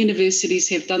many universities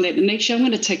have done that. And actually, I'm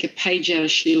going to take a page out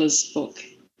of Sheila's book.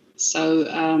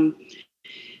 So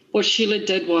what Sheila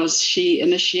did was she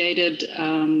initiated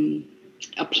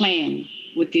a plan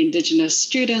with the Indigenous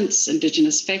students,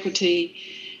 Indigenous faculty,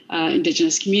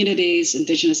 Indigenous communities,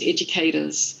 Indigenous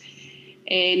educators,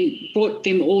 and brought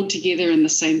them all together in the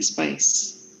same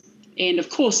space. And of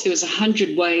course, there was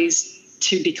 100 ways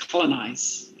to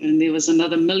decolonize, and there was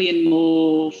another 1 million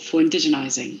more for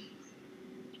indigenizing.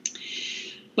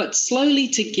 But slowly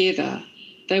together,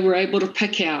 they were able to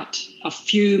pick out a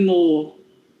few more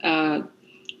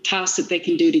tasks that they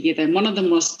can do together. And one of them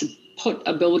was to put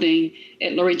a building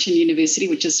at Laurentian University,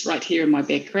 which is right here in my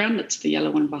background. It's the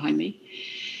yellow one behind me.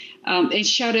 And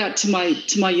shout out to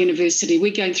my university.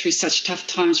 We're going through such tough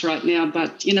times right now,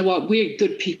 but you know what? We're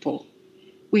good people.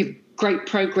 We have great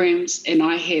programs, and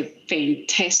I have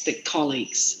fantastic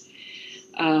colleagues.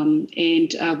 And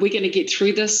we're going to get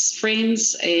through this,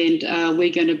 friends, and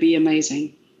we're going to be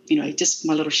amazing. You know, just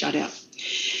my little shout out.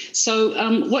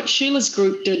 So what Sheila's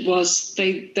group did was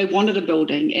they wanted a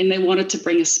building, and they wanted to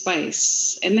bring a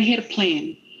space, and they had a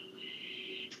plan.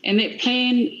 And that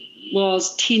plan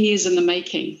was 10 years in the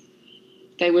making.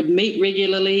 They would meet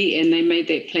regularly, and they made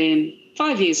that plan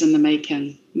 5 years in the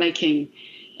making.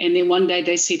 And then one day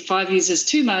they said 5 years is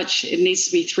too much. It needs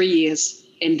to be 3 years.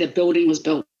 And the building was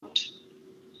built.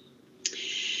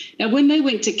 Now, when they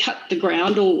went to cut the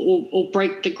ground or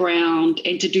break the ground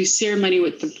and to do ceremony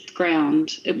with the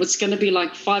ground, it was going to be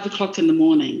like 5 o'clock in the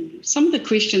morning. Some of the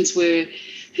questions were,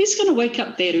 who's going to wake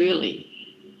up that early?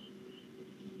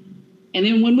 And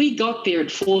then when we got there at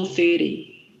 4:30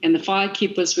 and the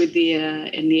firekeepers were there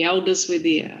and the elders were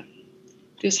there,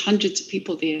 there's hundreds of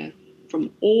people there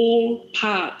from all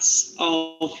parts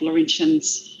of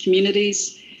Laurentian's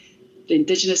communities, the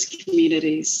Indigenous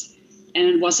communities. And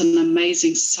it was an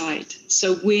amazing sight.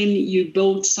 So when you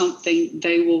build something,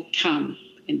 they will come.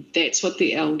 And that's what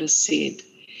the elders said.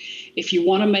 If you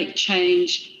want to make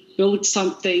change, build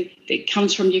something that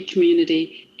comes from your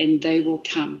community, and they will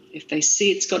come. If they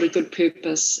see it's got a good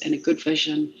purpose and a good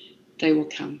vision, they will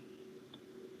come.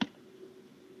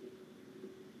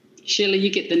 Sheila,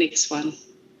 you get the next one.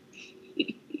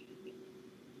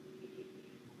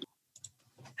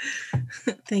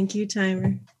 Thank you,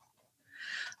 Taima.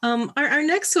 Our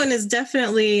next one is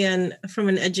definitely from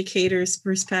an educator's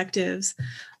perspective.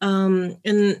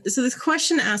 And so this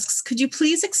question asks, could you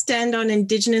please extend on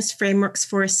Indigenous frameworks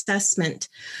for assessment?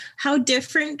 How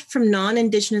different from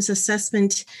non-Indigenous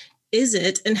assessment is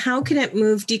it, and how can it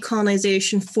move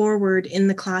decolonization forward in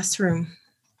the classroom?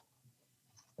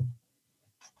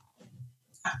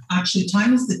 Actually,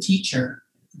 Taima's the teacher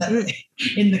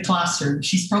in the classroom.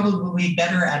 She's probably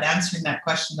better at answering that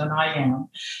question than I am,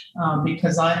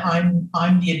 because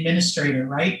I'm the administrator,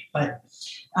 right? But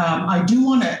I do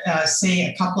want to say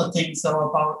a couple of things though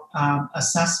about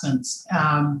assessments,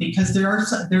 because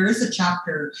there is a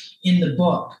chapter in the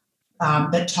book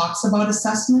that talks about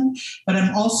assessment, but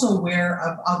I'm also aware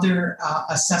of other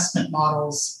assessment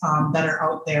models that are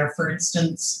out there. For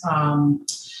instance,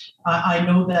 I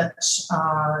know that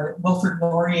Wilfrid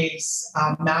Laurier's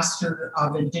Master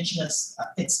of Indigenous,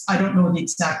 I don't know the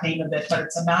exact name of it, but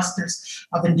it's a Master's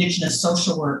of Indigenous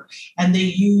Social Work. And they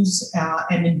use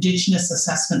an Indigenous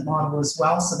assessment model as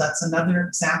well. So that's another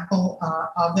example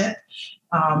of it.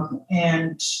 But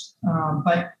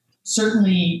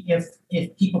certainly if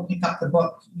people pick up the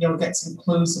book, you'll get some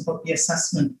clues about the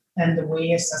assessment and the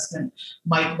way assessment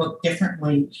might look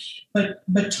differently. But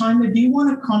Taima, do you want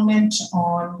to comment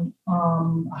on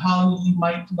how you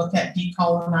might look at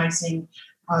decolonizing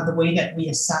the way that we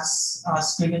assess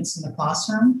students in the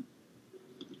classroom?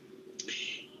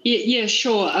 Yeah,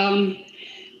 sure.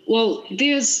 Well,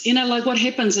 there's, like what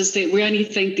happens is that we only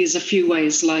think there's a few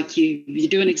ways, like you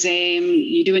do an exam,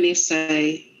 you do an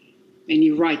essay, and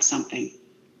you write something.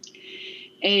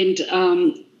 And,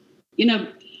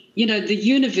 the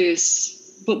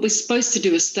universe, what we're supposed to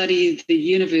do is study the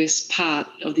universe part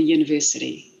of the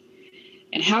university.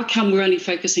 And how come we're only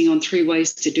focusing on 3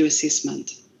 ways to do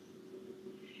assessment?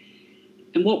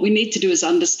 And what we need to do is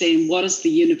understand what is the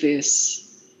universe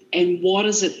and what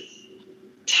is it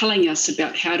telling us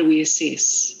about how do we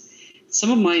assess.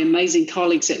 Some of my amazing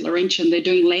colleagues at Laurentian, they're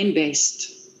doing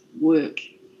land-based work.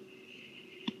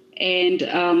 And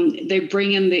they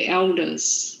bring in the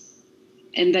elders,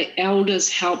 and the elders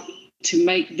help to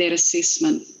make that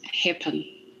assessment happen.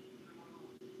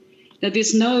 Now,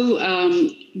 there's no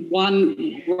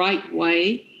one right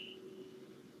way,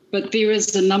 but there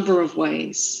is a number of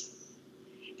ways.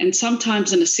 And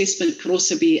sometimes an assessment could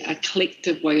also be a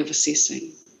collective way of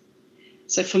assessing.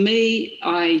 So for me,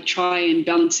 I try and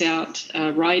balance out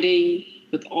writing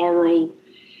with oral.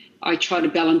 I try to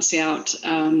balance out,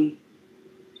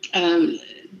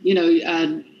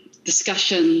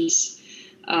 discussions.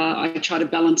 I try to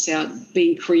balance out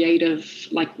being creative,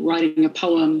 like writing a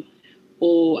poem,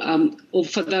 or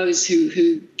for those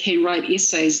who can write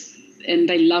essays and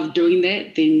they love doing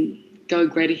that, then go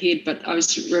great ahead. But I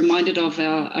was reminded of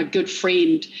a good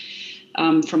friend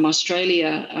from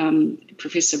Australia,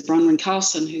 Professor Bronwyn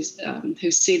Carlson,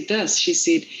 who said this. She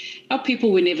said, our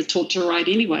people were never taught to write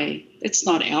anyway. It's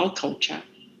not our culture.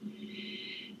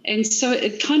 And so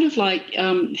it kind of like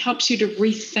helps you to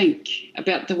rethink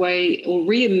about the way, or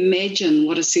reimagine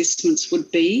what assessments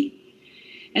would be.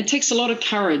 And it takes a lot of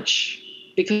courage,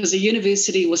 because a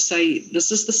university will say,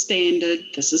 this is the standard,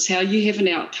 this is how you have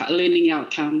a learning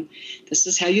outcome, this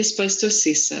is how you're supposed to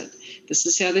assess it, this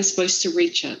is how they're supposed to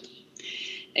reach it.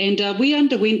 And we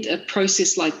underwent a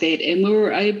process like that, and we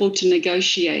were able to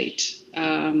negotiate,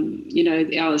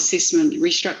 our assessment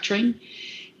restructuring,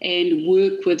 and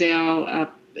work with our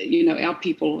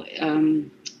people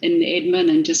in admin,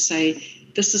 and just say,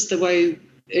 this is the way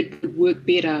it would work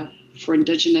better for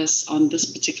Indigenous on this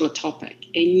particular topic.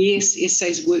 And yes,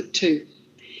 essays work too.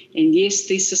 And yes,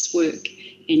 thesis work.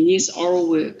 And yes, oral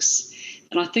works.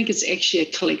 And I think it's actually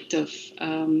a collective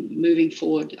moving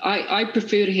forward. I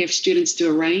prefer to have students do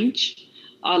a range.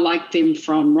 I like them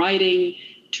from writing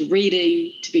to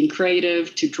reading to being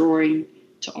creative to drawing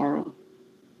to oral.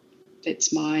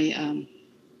 That's my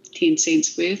 10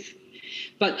 cents worth.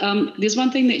 But there's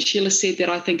one thing that Sheila said that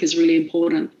I think is really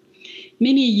important.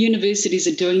 Many universities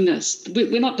are doing this.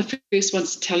 We're not the first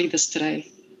ones to tell you this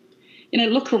today.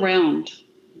 Look around,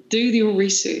 do your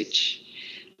research,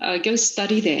 go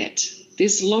study that.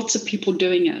 There's lots of people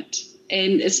doing it.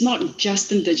 And it's not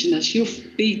just Indigenous. You'll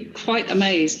be quite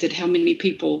amazed at how many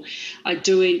people are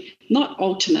doing not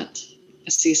alternate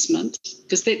assessment,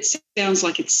 because that sounds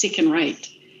like it's second rate,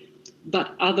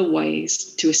 but other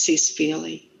ways to assess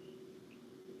fairly.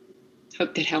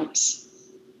 Hope that helps.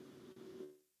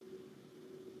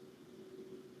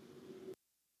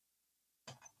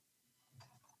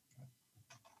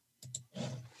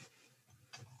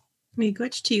 May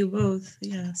good to you both,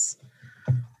 yes.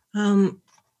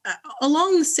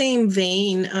 Along the same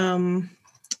vein,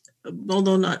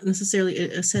 although not necessarily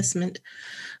assessment,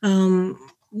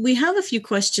 we have a few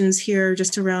questions here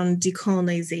just around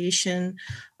decolonization.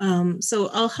 So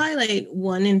I'll highlight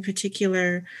one in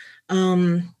particular,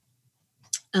 and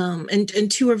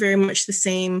two are very much the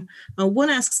same. One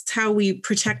asks how we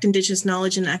protect Indigenous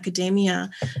knowledge in academia,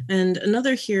 and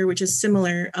another here, which is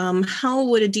similar, how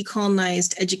would a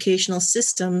decolonized educational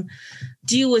system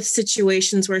deal with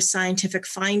situations where scientific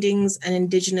findings and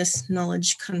Indigenous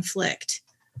knowledge conflict?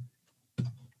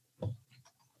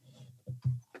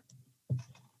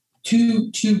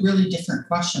 Two really different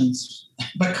questions,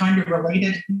 but kind of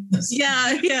related.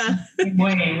 Yeah.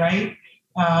 Way, right?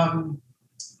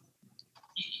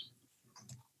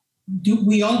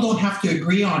 We all don't have to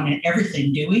agree on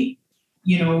everything, do we?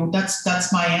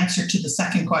 That's my answer to the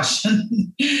second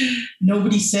question.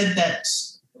 Nobody said that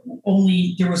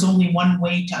there was only one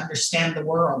way to understand the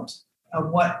world.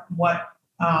 What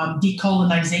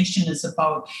decolonization is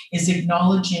about is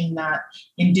acknowledging that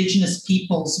Indigenous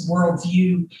people's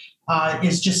worldview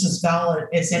is just as valid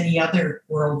as any other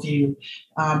worldview,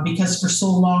 because for so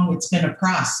long it's been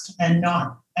oppressed and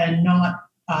not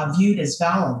viewed as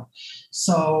valid.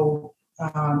 So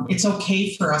it's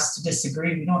okay for us to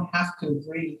disagree. We don't have to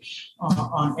agree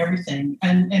on everything,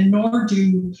 and nor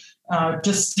do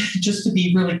just to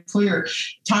be really clear,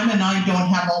 Taima and I don't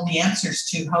have all the answers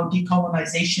to how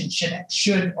decolonization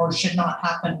should or should not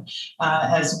happen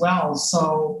as well.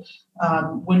 So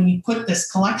when we put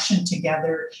this collection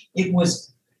together, it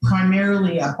was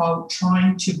primarily about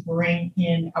trying to bring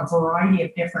in a variety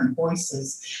of different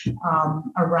voices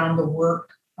around the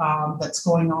work that's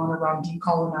going on around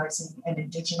decolonizing and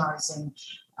indigenizing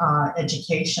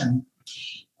education.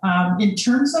 In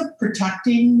terms of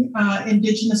protecting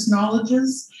Indigenous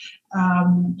knowledges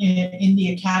in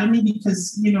the academy,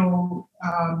 because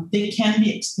they can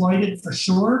be exploited for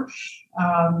sure.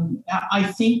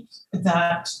 I think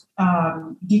that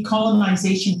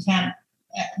decolonization can't,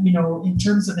 in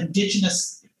terms of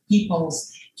Indigenous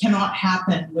peoples, cannot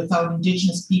happen without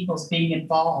Indigenous peoples being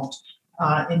involved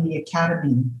in the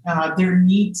academy. There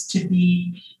needs to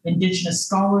be Indigenous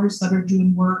scholars that are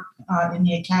doing work in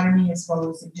the academy, as well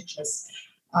as Indigenous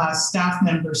staff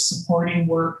members supporting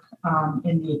work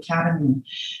in the academy.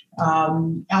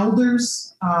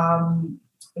 Elders,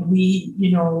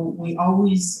 we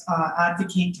always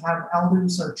advocate to have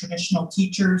elders or traditional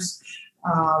teachers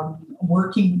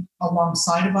working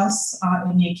alongside of us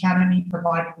in the academy,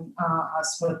 providing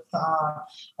us with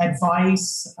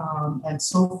advice and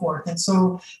so forth. And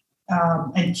so,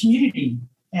 and community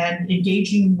and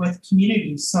engaging with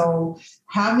community. So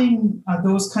having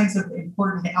those kinds of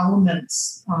important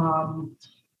elements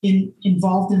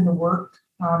involved in the work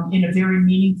in a very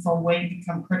meaningful way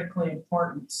become critically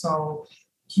important. So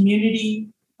community,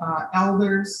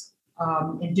 elders,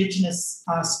 Indigenous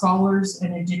scholars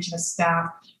and Indigenous staff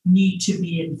need to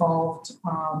be involved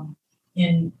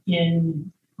in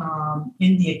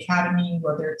the academy,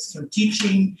 whether it's through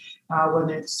teaching,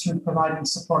 whether it's through providing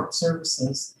support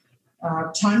services.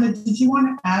 Taima, did you want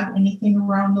to add anything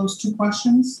around those two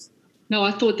questions? No,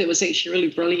 I thought that was actually really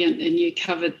brilliant, and you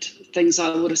covered things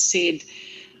I would have said.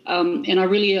 And I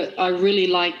really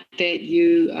like that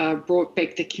you brought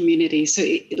back the community. So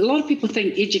a lot of people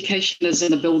think education is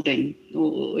in a building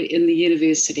or in the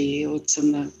university or it's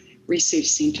in the research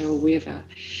centre or wherever.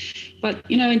 But,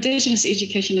 Indigenous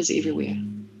education is everywhere.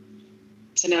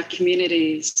 It's in our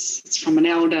communities. It's from an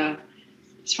elder.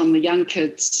 It's from the young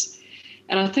kids.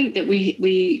 And I think that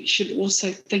we should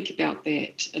also think about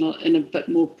that in a bit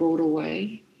more broader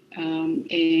way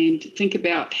and think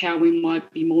about how we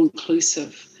might be more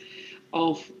inclusive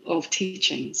of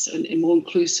teachings and more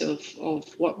inclusive of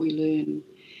what we learn.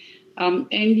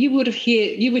 And you would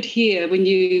hear when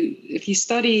if you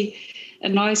study,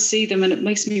 and I see them and it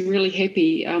makes me really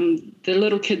happy, the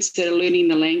little kids that are learning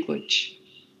the language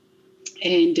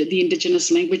and the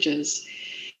Indigenous languages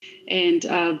and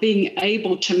being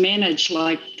able to manage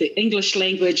like the English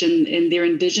language and their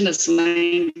Indigenous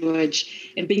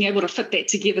language and being able to fit that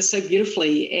together so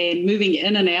beautifully and moving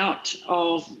in and out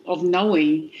of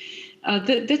knowing.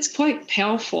 That's quite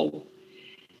powerful.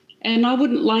 And I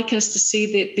wouldn't like us to see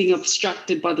that being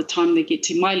obstructed by the time they get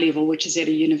to my level, which is at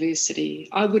a university.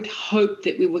 I would hope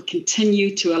that we would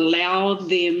continue to allow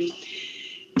them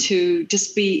to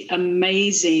just be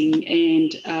amazing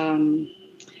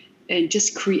and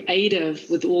just creative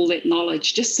with all that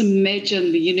knowledge. Just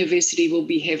imagine the university will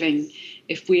be having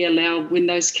if we allow, when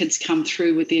those kids come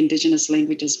through with the Indigenous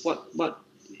languages, what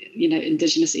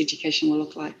Indigenous education will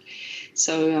look like.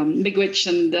 So miigwech,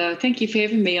 and thank you for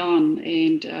having me on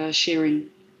and sharing.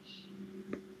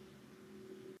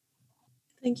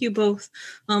 Thank you both.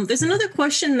 There's another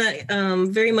question that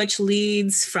very much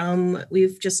leads from what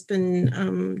we've just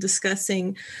been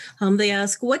discussing. They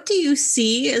ask, what do you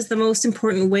see as the most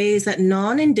important ways that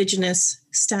non-Indigenous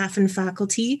staff and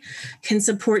faculty can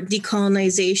support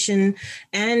decolonization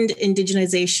and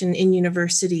indigenization in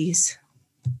universities?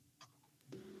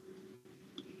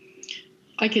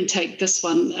 I can take this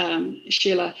one,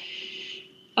 Sheila.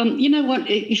 You know what?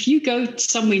 If you go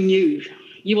somewhere new,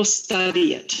 you will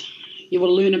study it. You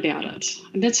will learn about it.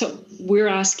 And that's what we're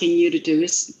asking you to do,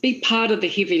 is be part of the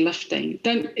heavy lifting.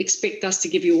 Don't expect us to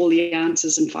give you all the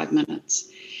answers in 5 minutes.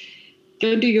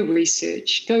 Go do your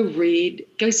research, go read,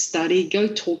 go study, go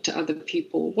talk to other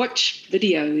people, watch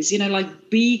videos,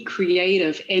 be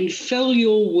creative and fill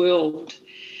your world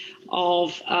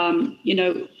of,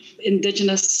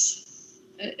 Indigenous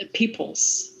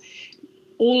peoples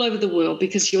all over the world,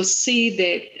 because you'll see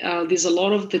that there's a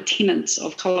lot of the tenets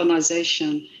of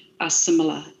colonization are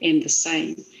similar and the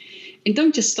same. And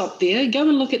don't just stop there. Go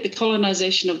and look at the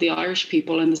colonization of the Irish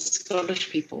people and the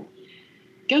Scottish people.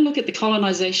 Go and look at the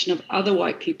colonization of other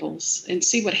white peoples and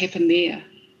see what happened there.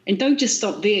 And don't just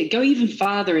stop there. Go even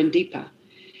farther and deeper.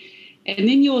 And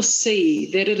then you'll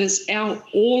see that it is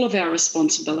all of our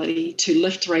responsibility to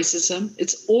lift racism.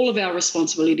 It's all of our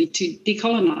responsibility to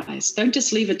decolonize. Don't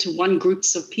just leave it to one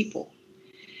groups of people.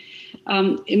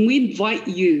 And we invite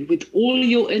you with all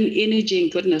your energy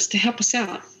and goodness to help us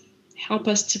out. Help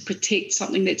us to protect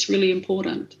something that's really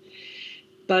important.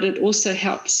 But it also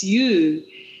helps you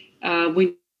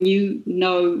when you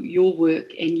know your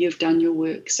work and you've done your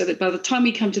work, so that by the time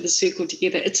we come to the circle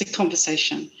together, it's a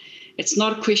conversation. It's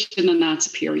not a question and answer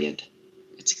period.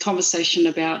 It's a conversation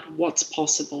about what's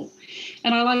possible.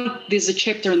 And there's a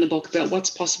chapter in the book about what's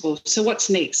possible. So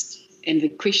what's next? And the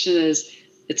question is,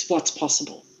 it's what's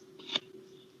possible.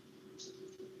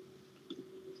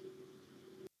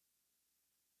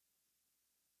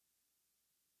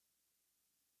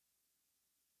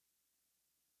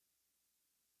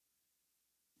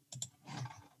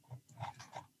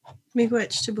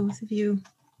 Miigwech to both of you.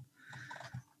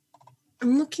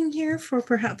 I'm looking here for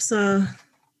perhaps a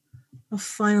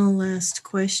final last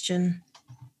question.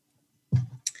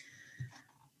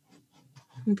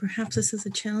 And perhaps this is a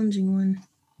challenging one.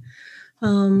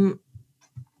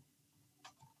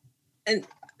 And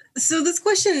so this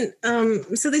question,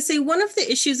 so they say one of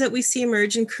the issues that we see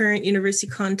emerge in current university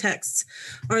contexts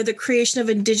are the creation of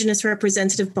Indigenous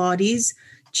representative bodies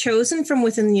chosen from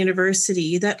within the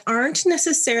university that aren't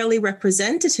necessarily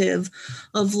representative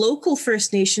of local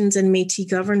First Nations and Métis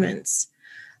governments.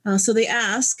 So they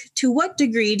ask, to what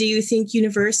degree do you think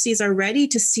universities are ready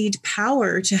to cede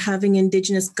power to having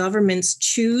Indigenous governments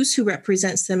choose who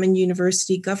represents them in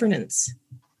university governance?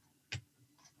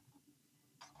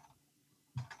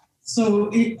 So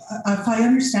if I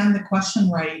understand the question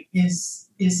right, is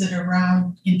it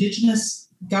around Indigenous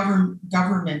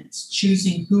governments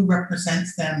choosing who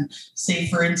represents them, say,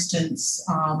 for instance,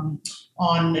 on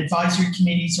advisory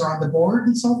committees or on the board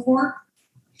and so forth?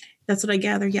 That's what I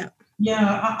gather, yeah.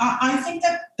 Yeah, I think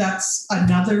that's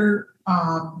another,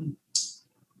 along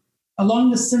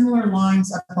the similar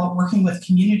lines about working with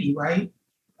community, right?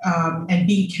 And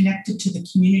being connected to the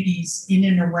communities in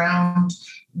and around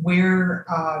where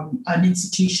an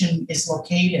institution is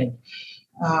located,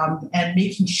 and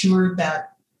making sure that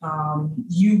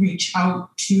you reach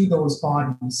out to those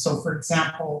bodies. So, for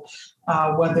example,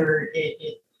 whether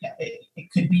it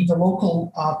could be the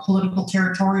local political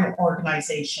territorial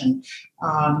organization,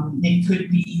 it could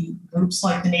be groups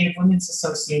like the Native Women's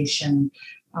Association.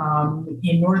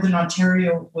 In Northern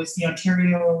Ontario was the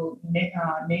Ontario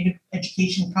Native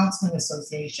Education Counseling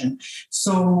Association.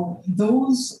 So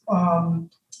those,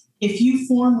 if you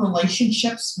form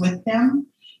relationships with them,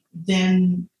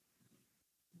 then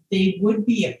they would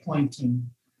be appointing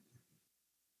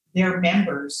their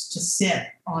members to sit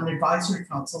on advisory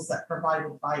councils that provide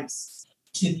advice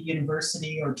to the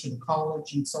university or to the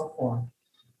college and so forth.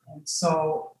 And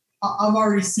so I've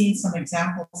already seen some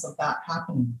examples of that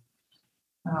happening.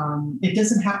 It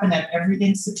doesn't happen at every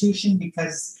institution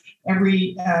because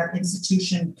every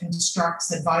institution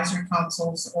constructs advisory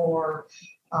councils or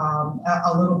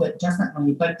a little bit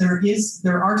differently, but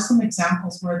there are some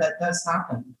examples where that does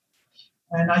happen.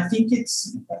 And I think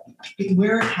it's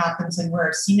where it happens and where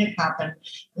I've seen it happen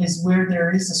is where there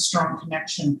is a strong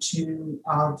connection to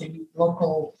the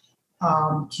local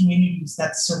communities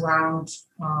that surround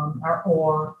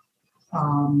or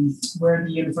where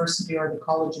the university or the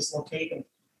college is located.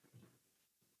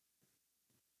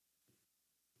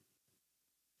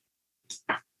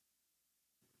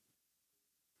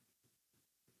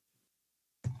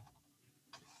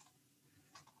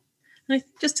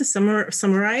 Just to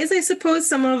summarize, I suppose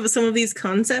some of these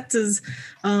concepts is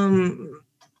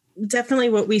definitely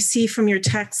what we see from your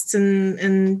texts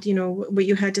and you know what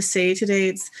you had to say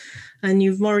today. And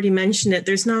you've already mentioned it.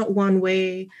 There's not one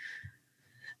way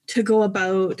to go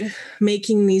about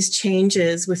making these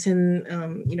changes within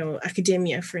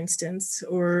academia, for instance,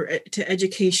 or to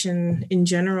education in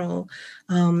general.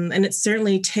 And it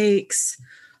certainly takes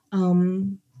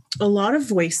a lot of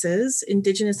voices,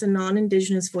 Indigenous and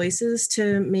non-Indigenous voices,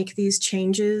 to make these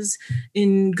changes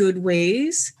in good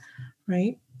ways,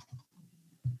 right?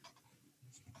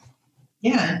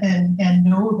 Yeah, and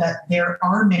know that there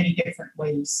are many different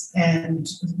ways. And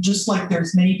just like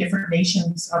there's many different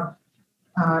nations of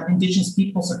Indigenous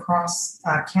peoples across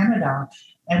Canada,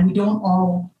 and we don't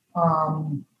all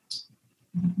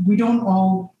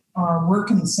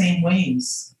work in the same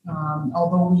ways.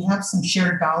 Although we have some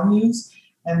shared values,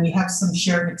 and we have some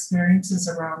shared experiences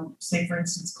around, say, for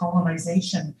instance,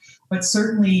 colonization, but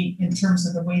certainly in terms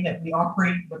of the way that we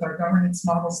operate with our governance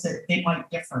models, that they might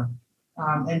differ.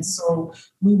 And so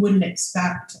we wouldn't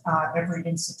expect every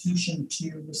institution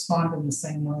to respond in the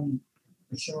same way,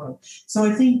 for sure. So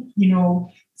I think, you know,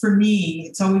 for me,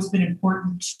 it's always been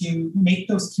important to make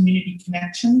those community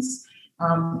connections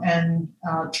and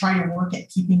try to work at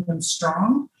keeping them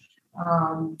strong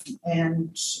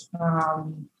and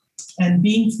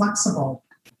being flexible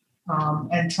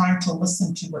and trying to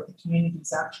listen to what the community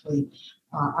is actually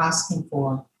asking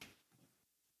for.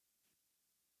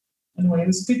 Anyway, it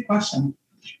was a good question.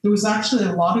 There was actually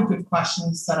a lot of good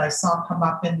questions that I saw come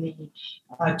up in the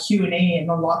Q&A and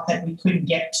a lot that we couldn't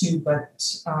get to, but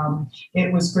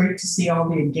it was great to see all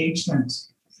the engagement.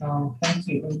 So thank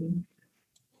you, Amy.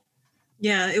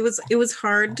 Yeah, it was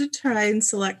hard to try and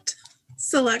select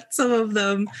some of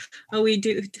them. We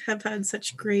do have had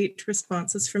such great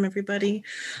responses from everybody.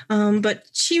 But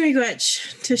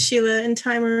Chimigwech to Sheila and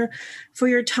Taima for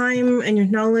your time and your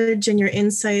knowledge and your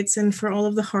insights and for all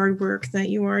of the hard work that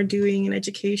you are doing in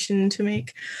education to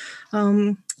make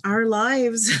our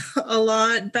lives a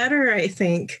lot better, I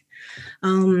think.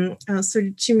 So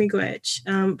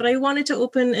Chimigwech. But I wanted to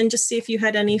open and just see if you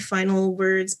had any final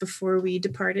words before we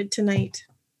departed tonight.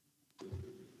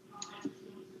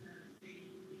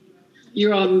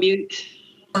 You're on mute.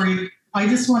 Sorry, I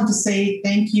just want to say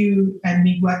thank you and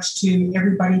miigwech to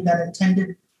everybody that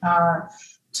attended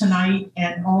tonight,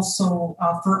 and also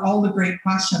for all the great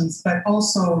questions, but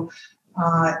also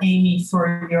Amy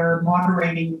for your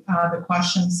moderating the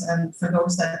questions, and for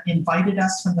those that invited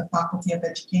us from the Faculty of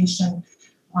Education,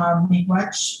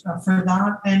 miigwech for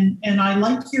that. And I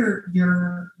like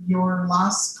your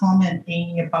last comment,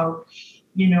 Amy, about,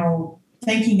 you know,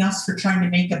 thanking us for trying to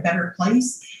make a better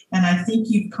place. And I think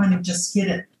you've kind of just hit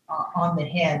it on the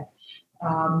head.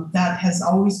 That has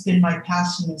always been my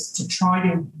passion, is to try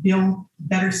to build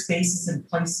better spaces and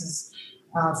places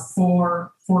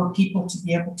for people to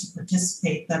be able to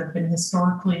participate that have been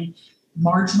historically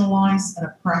marginalized and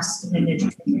oppressed in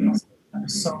education.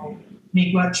 So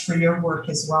miigwech for your work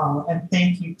as well. And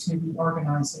thank you to the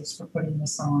organizers for putting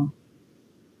this on.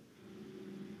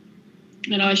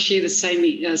 And I share the same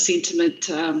sentiment.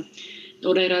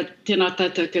 Ōreira, tēnā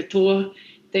tātou katoa.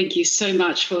 Thank you so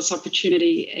much for this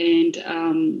opportunity. And,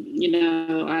 you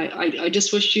know, I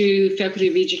just wish you, Faculty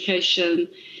of Education,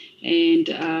 and,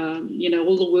 you know,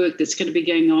 all the work that's going to be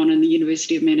going on in the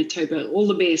University of Manitoba, all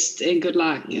the best and good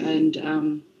luck. And,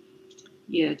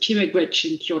 yeah, chimigwech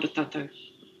and kia ora tātou.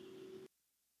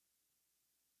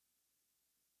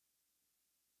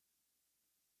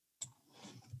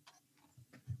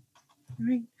 All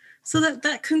right. So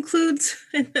that concludes,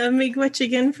 miigwech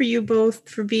again for you both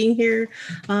for being here.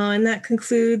 And that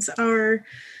concludes our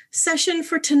session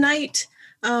for tonight.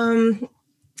 And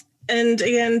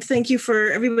again, thank you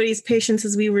for everybody's patience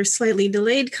as we were slightly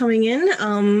delayed coming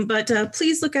in. But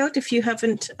please look out if you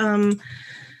haven't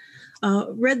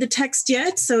read the text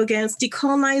yet. So again, it's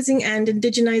Decolonizing and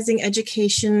Indigenizing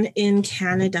Education in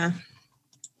Canada.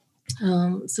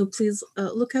 So please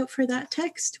look out for that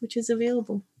text, which is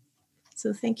available.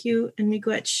 So thank you and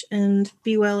miigwech, and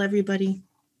be well, everybody.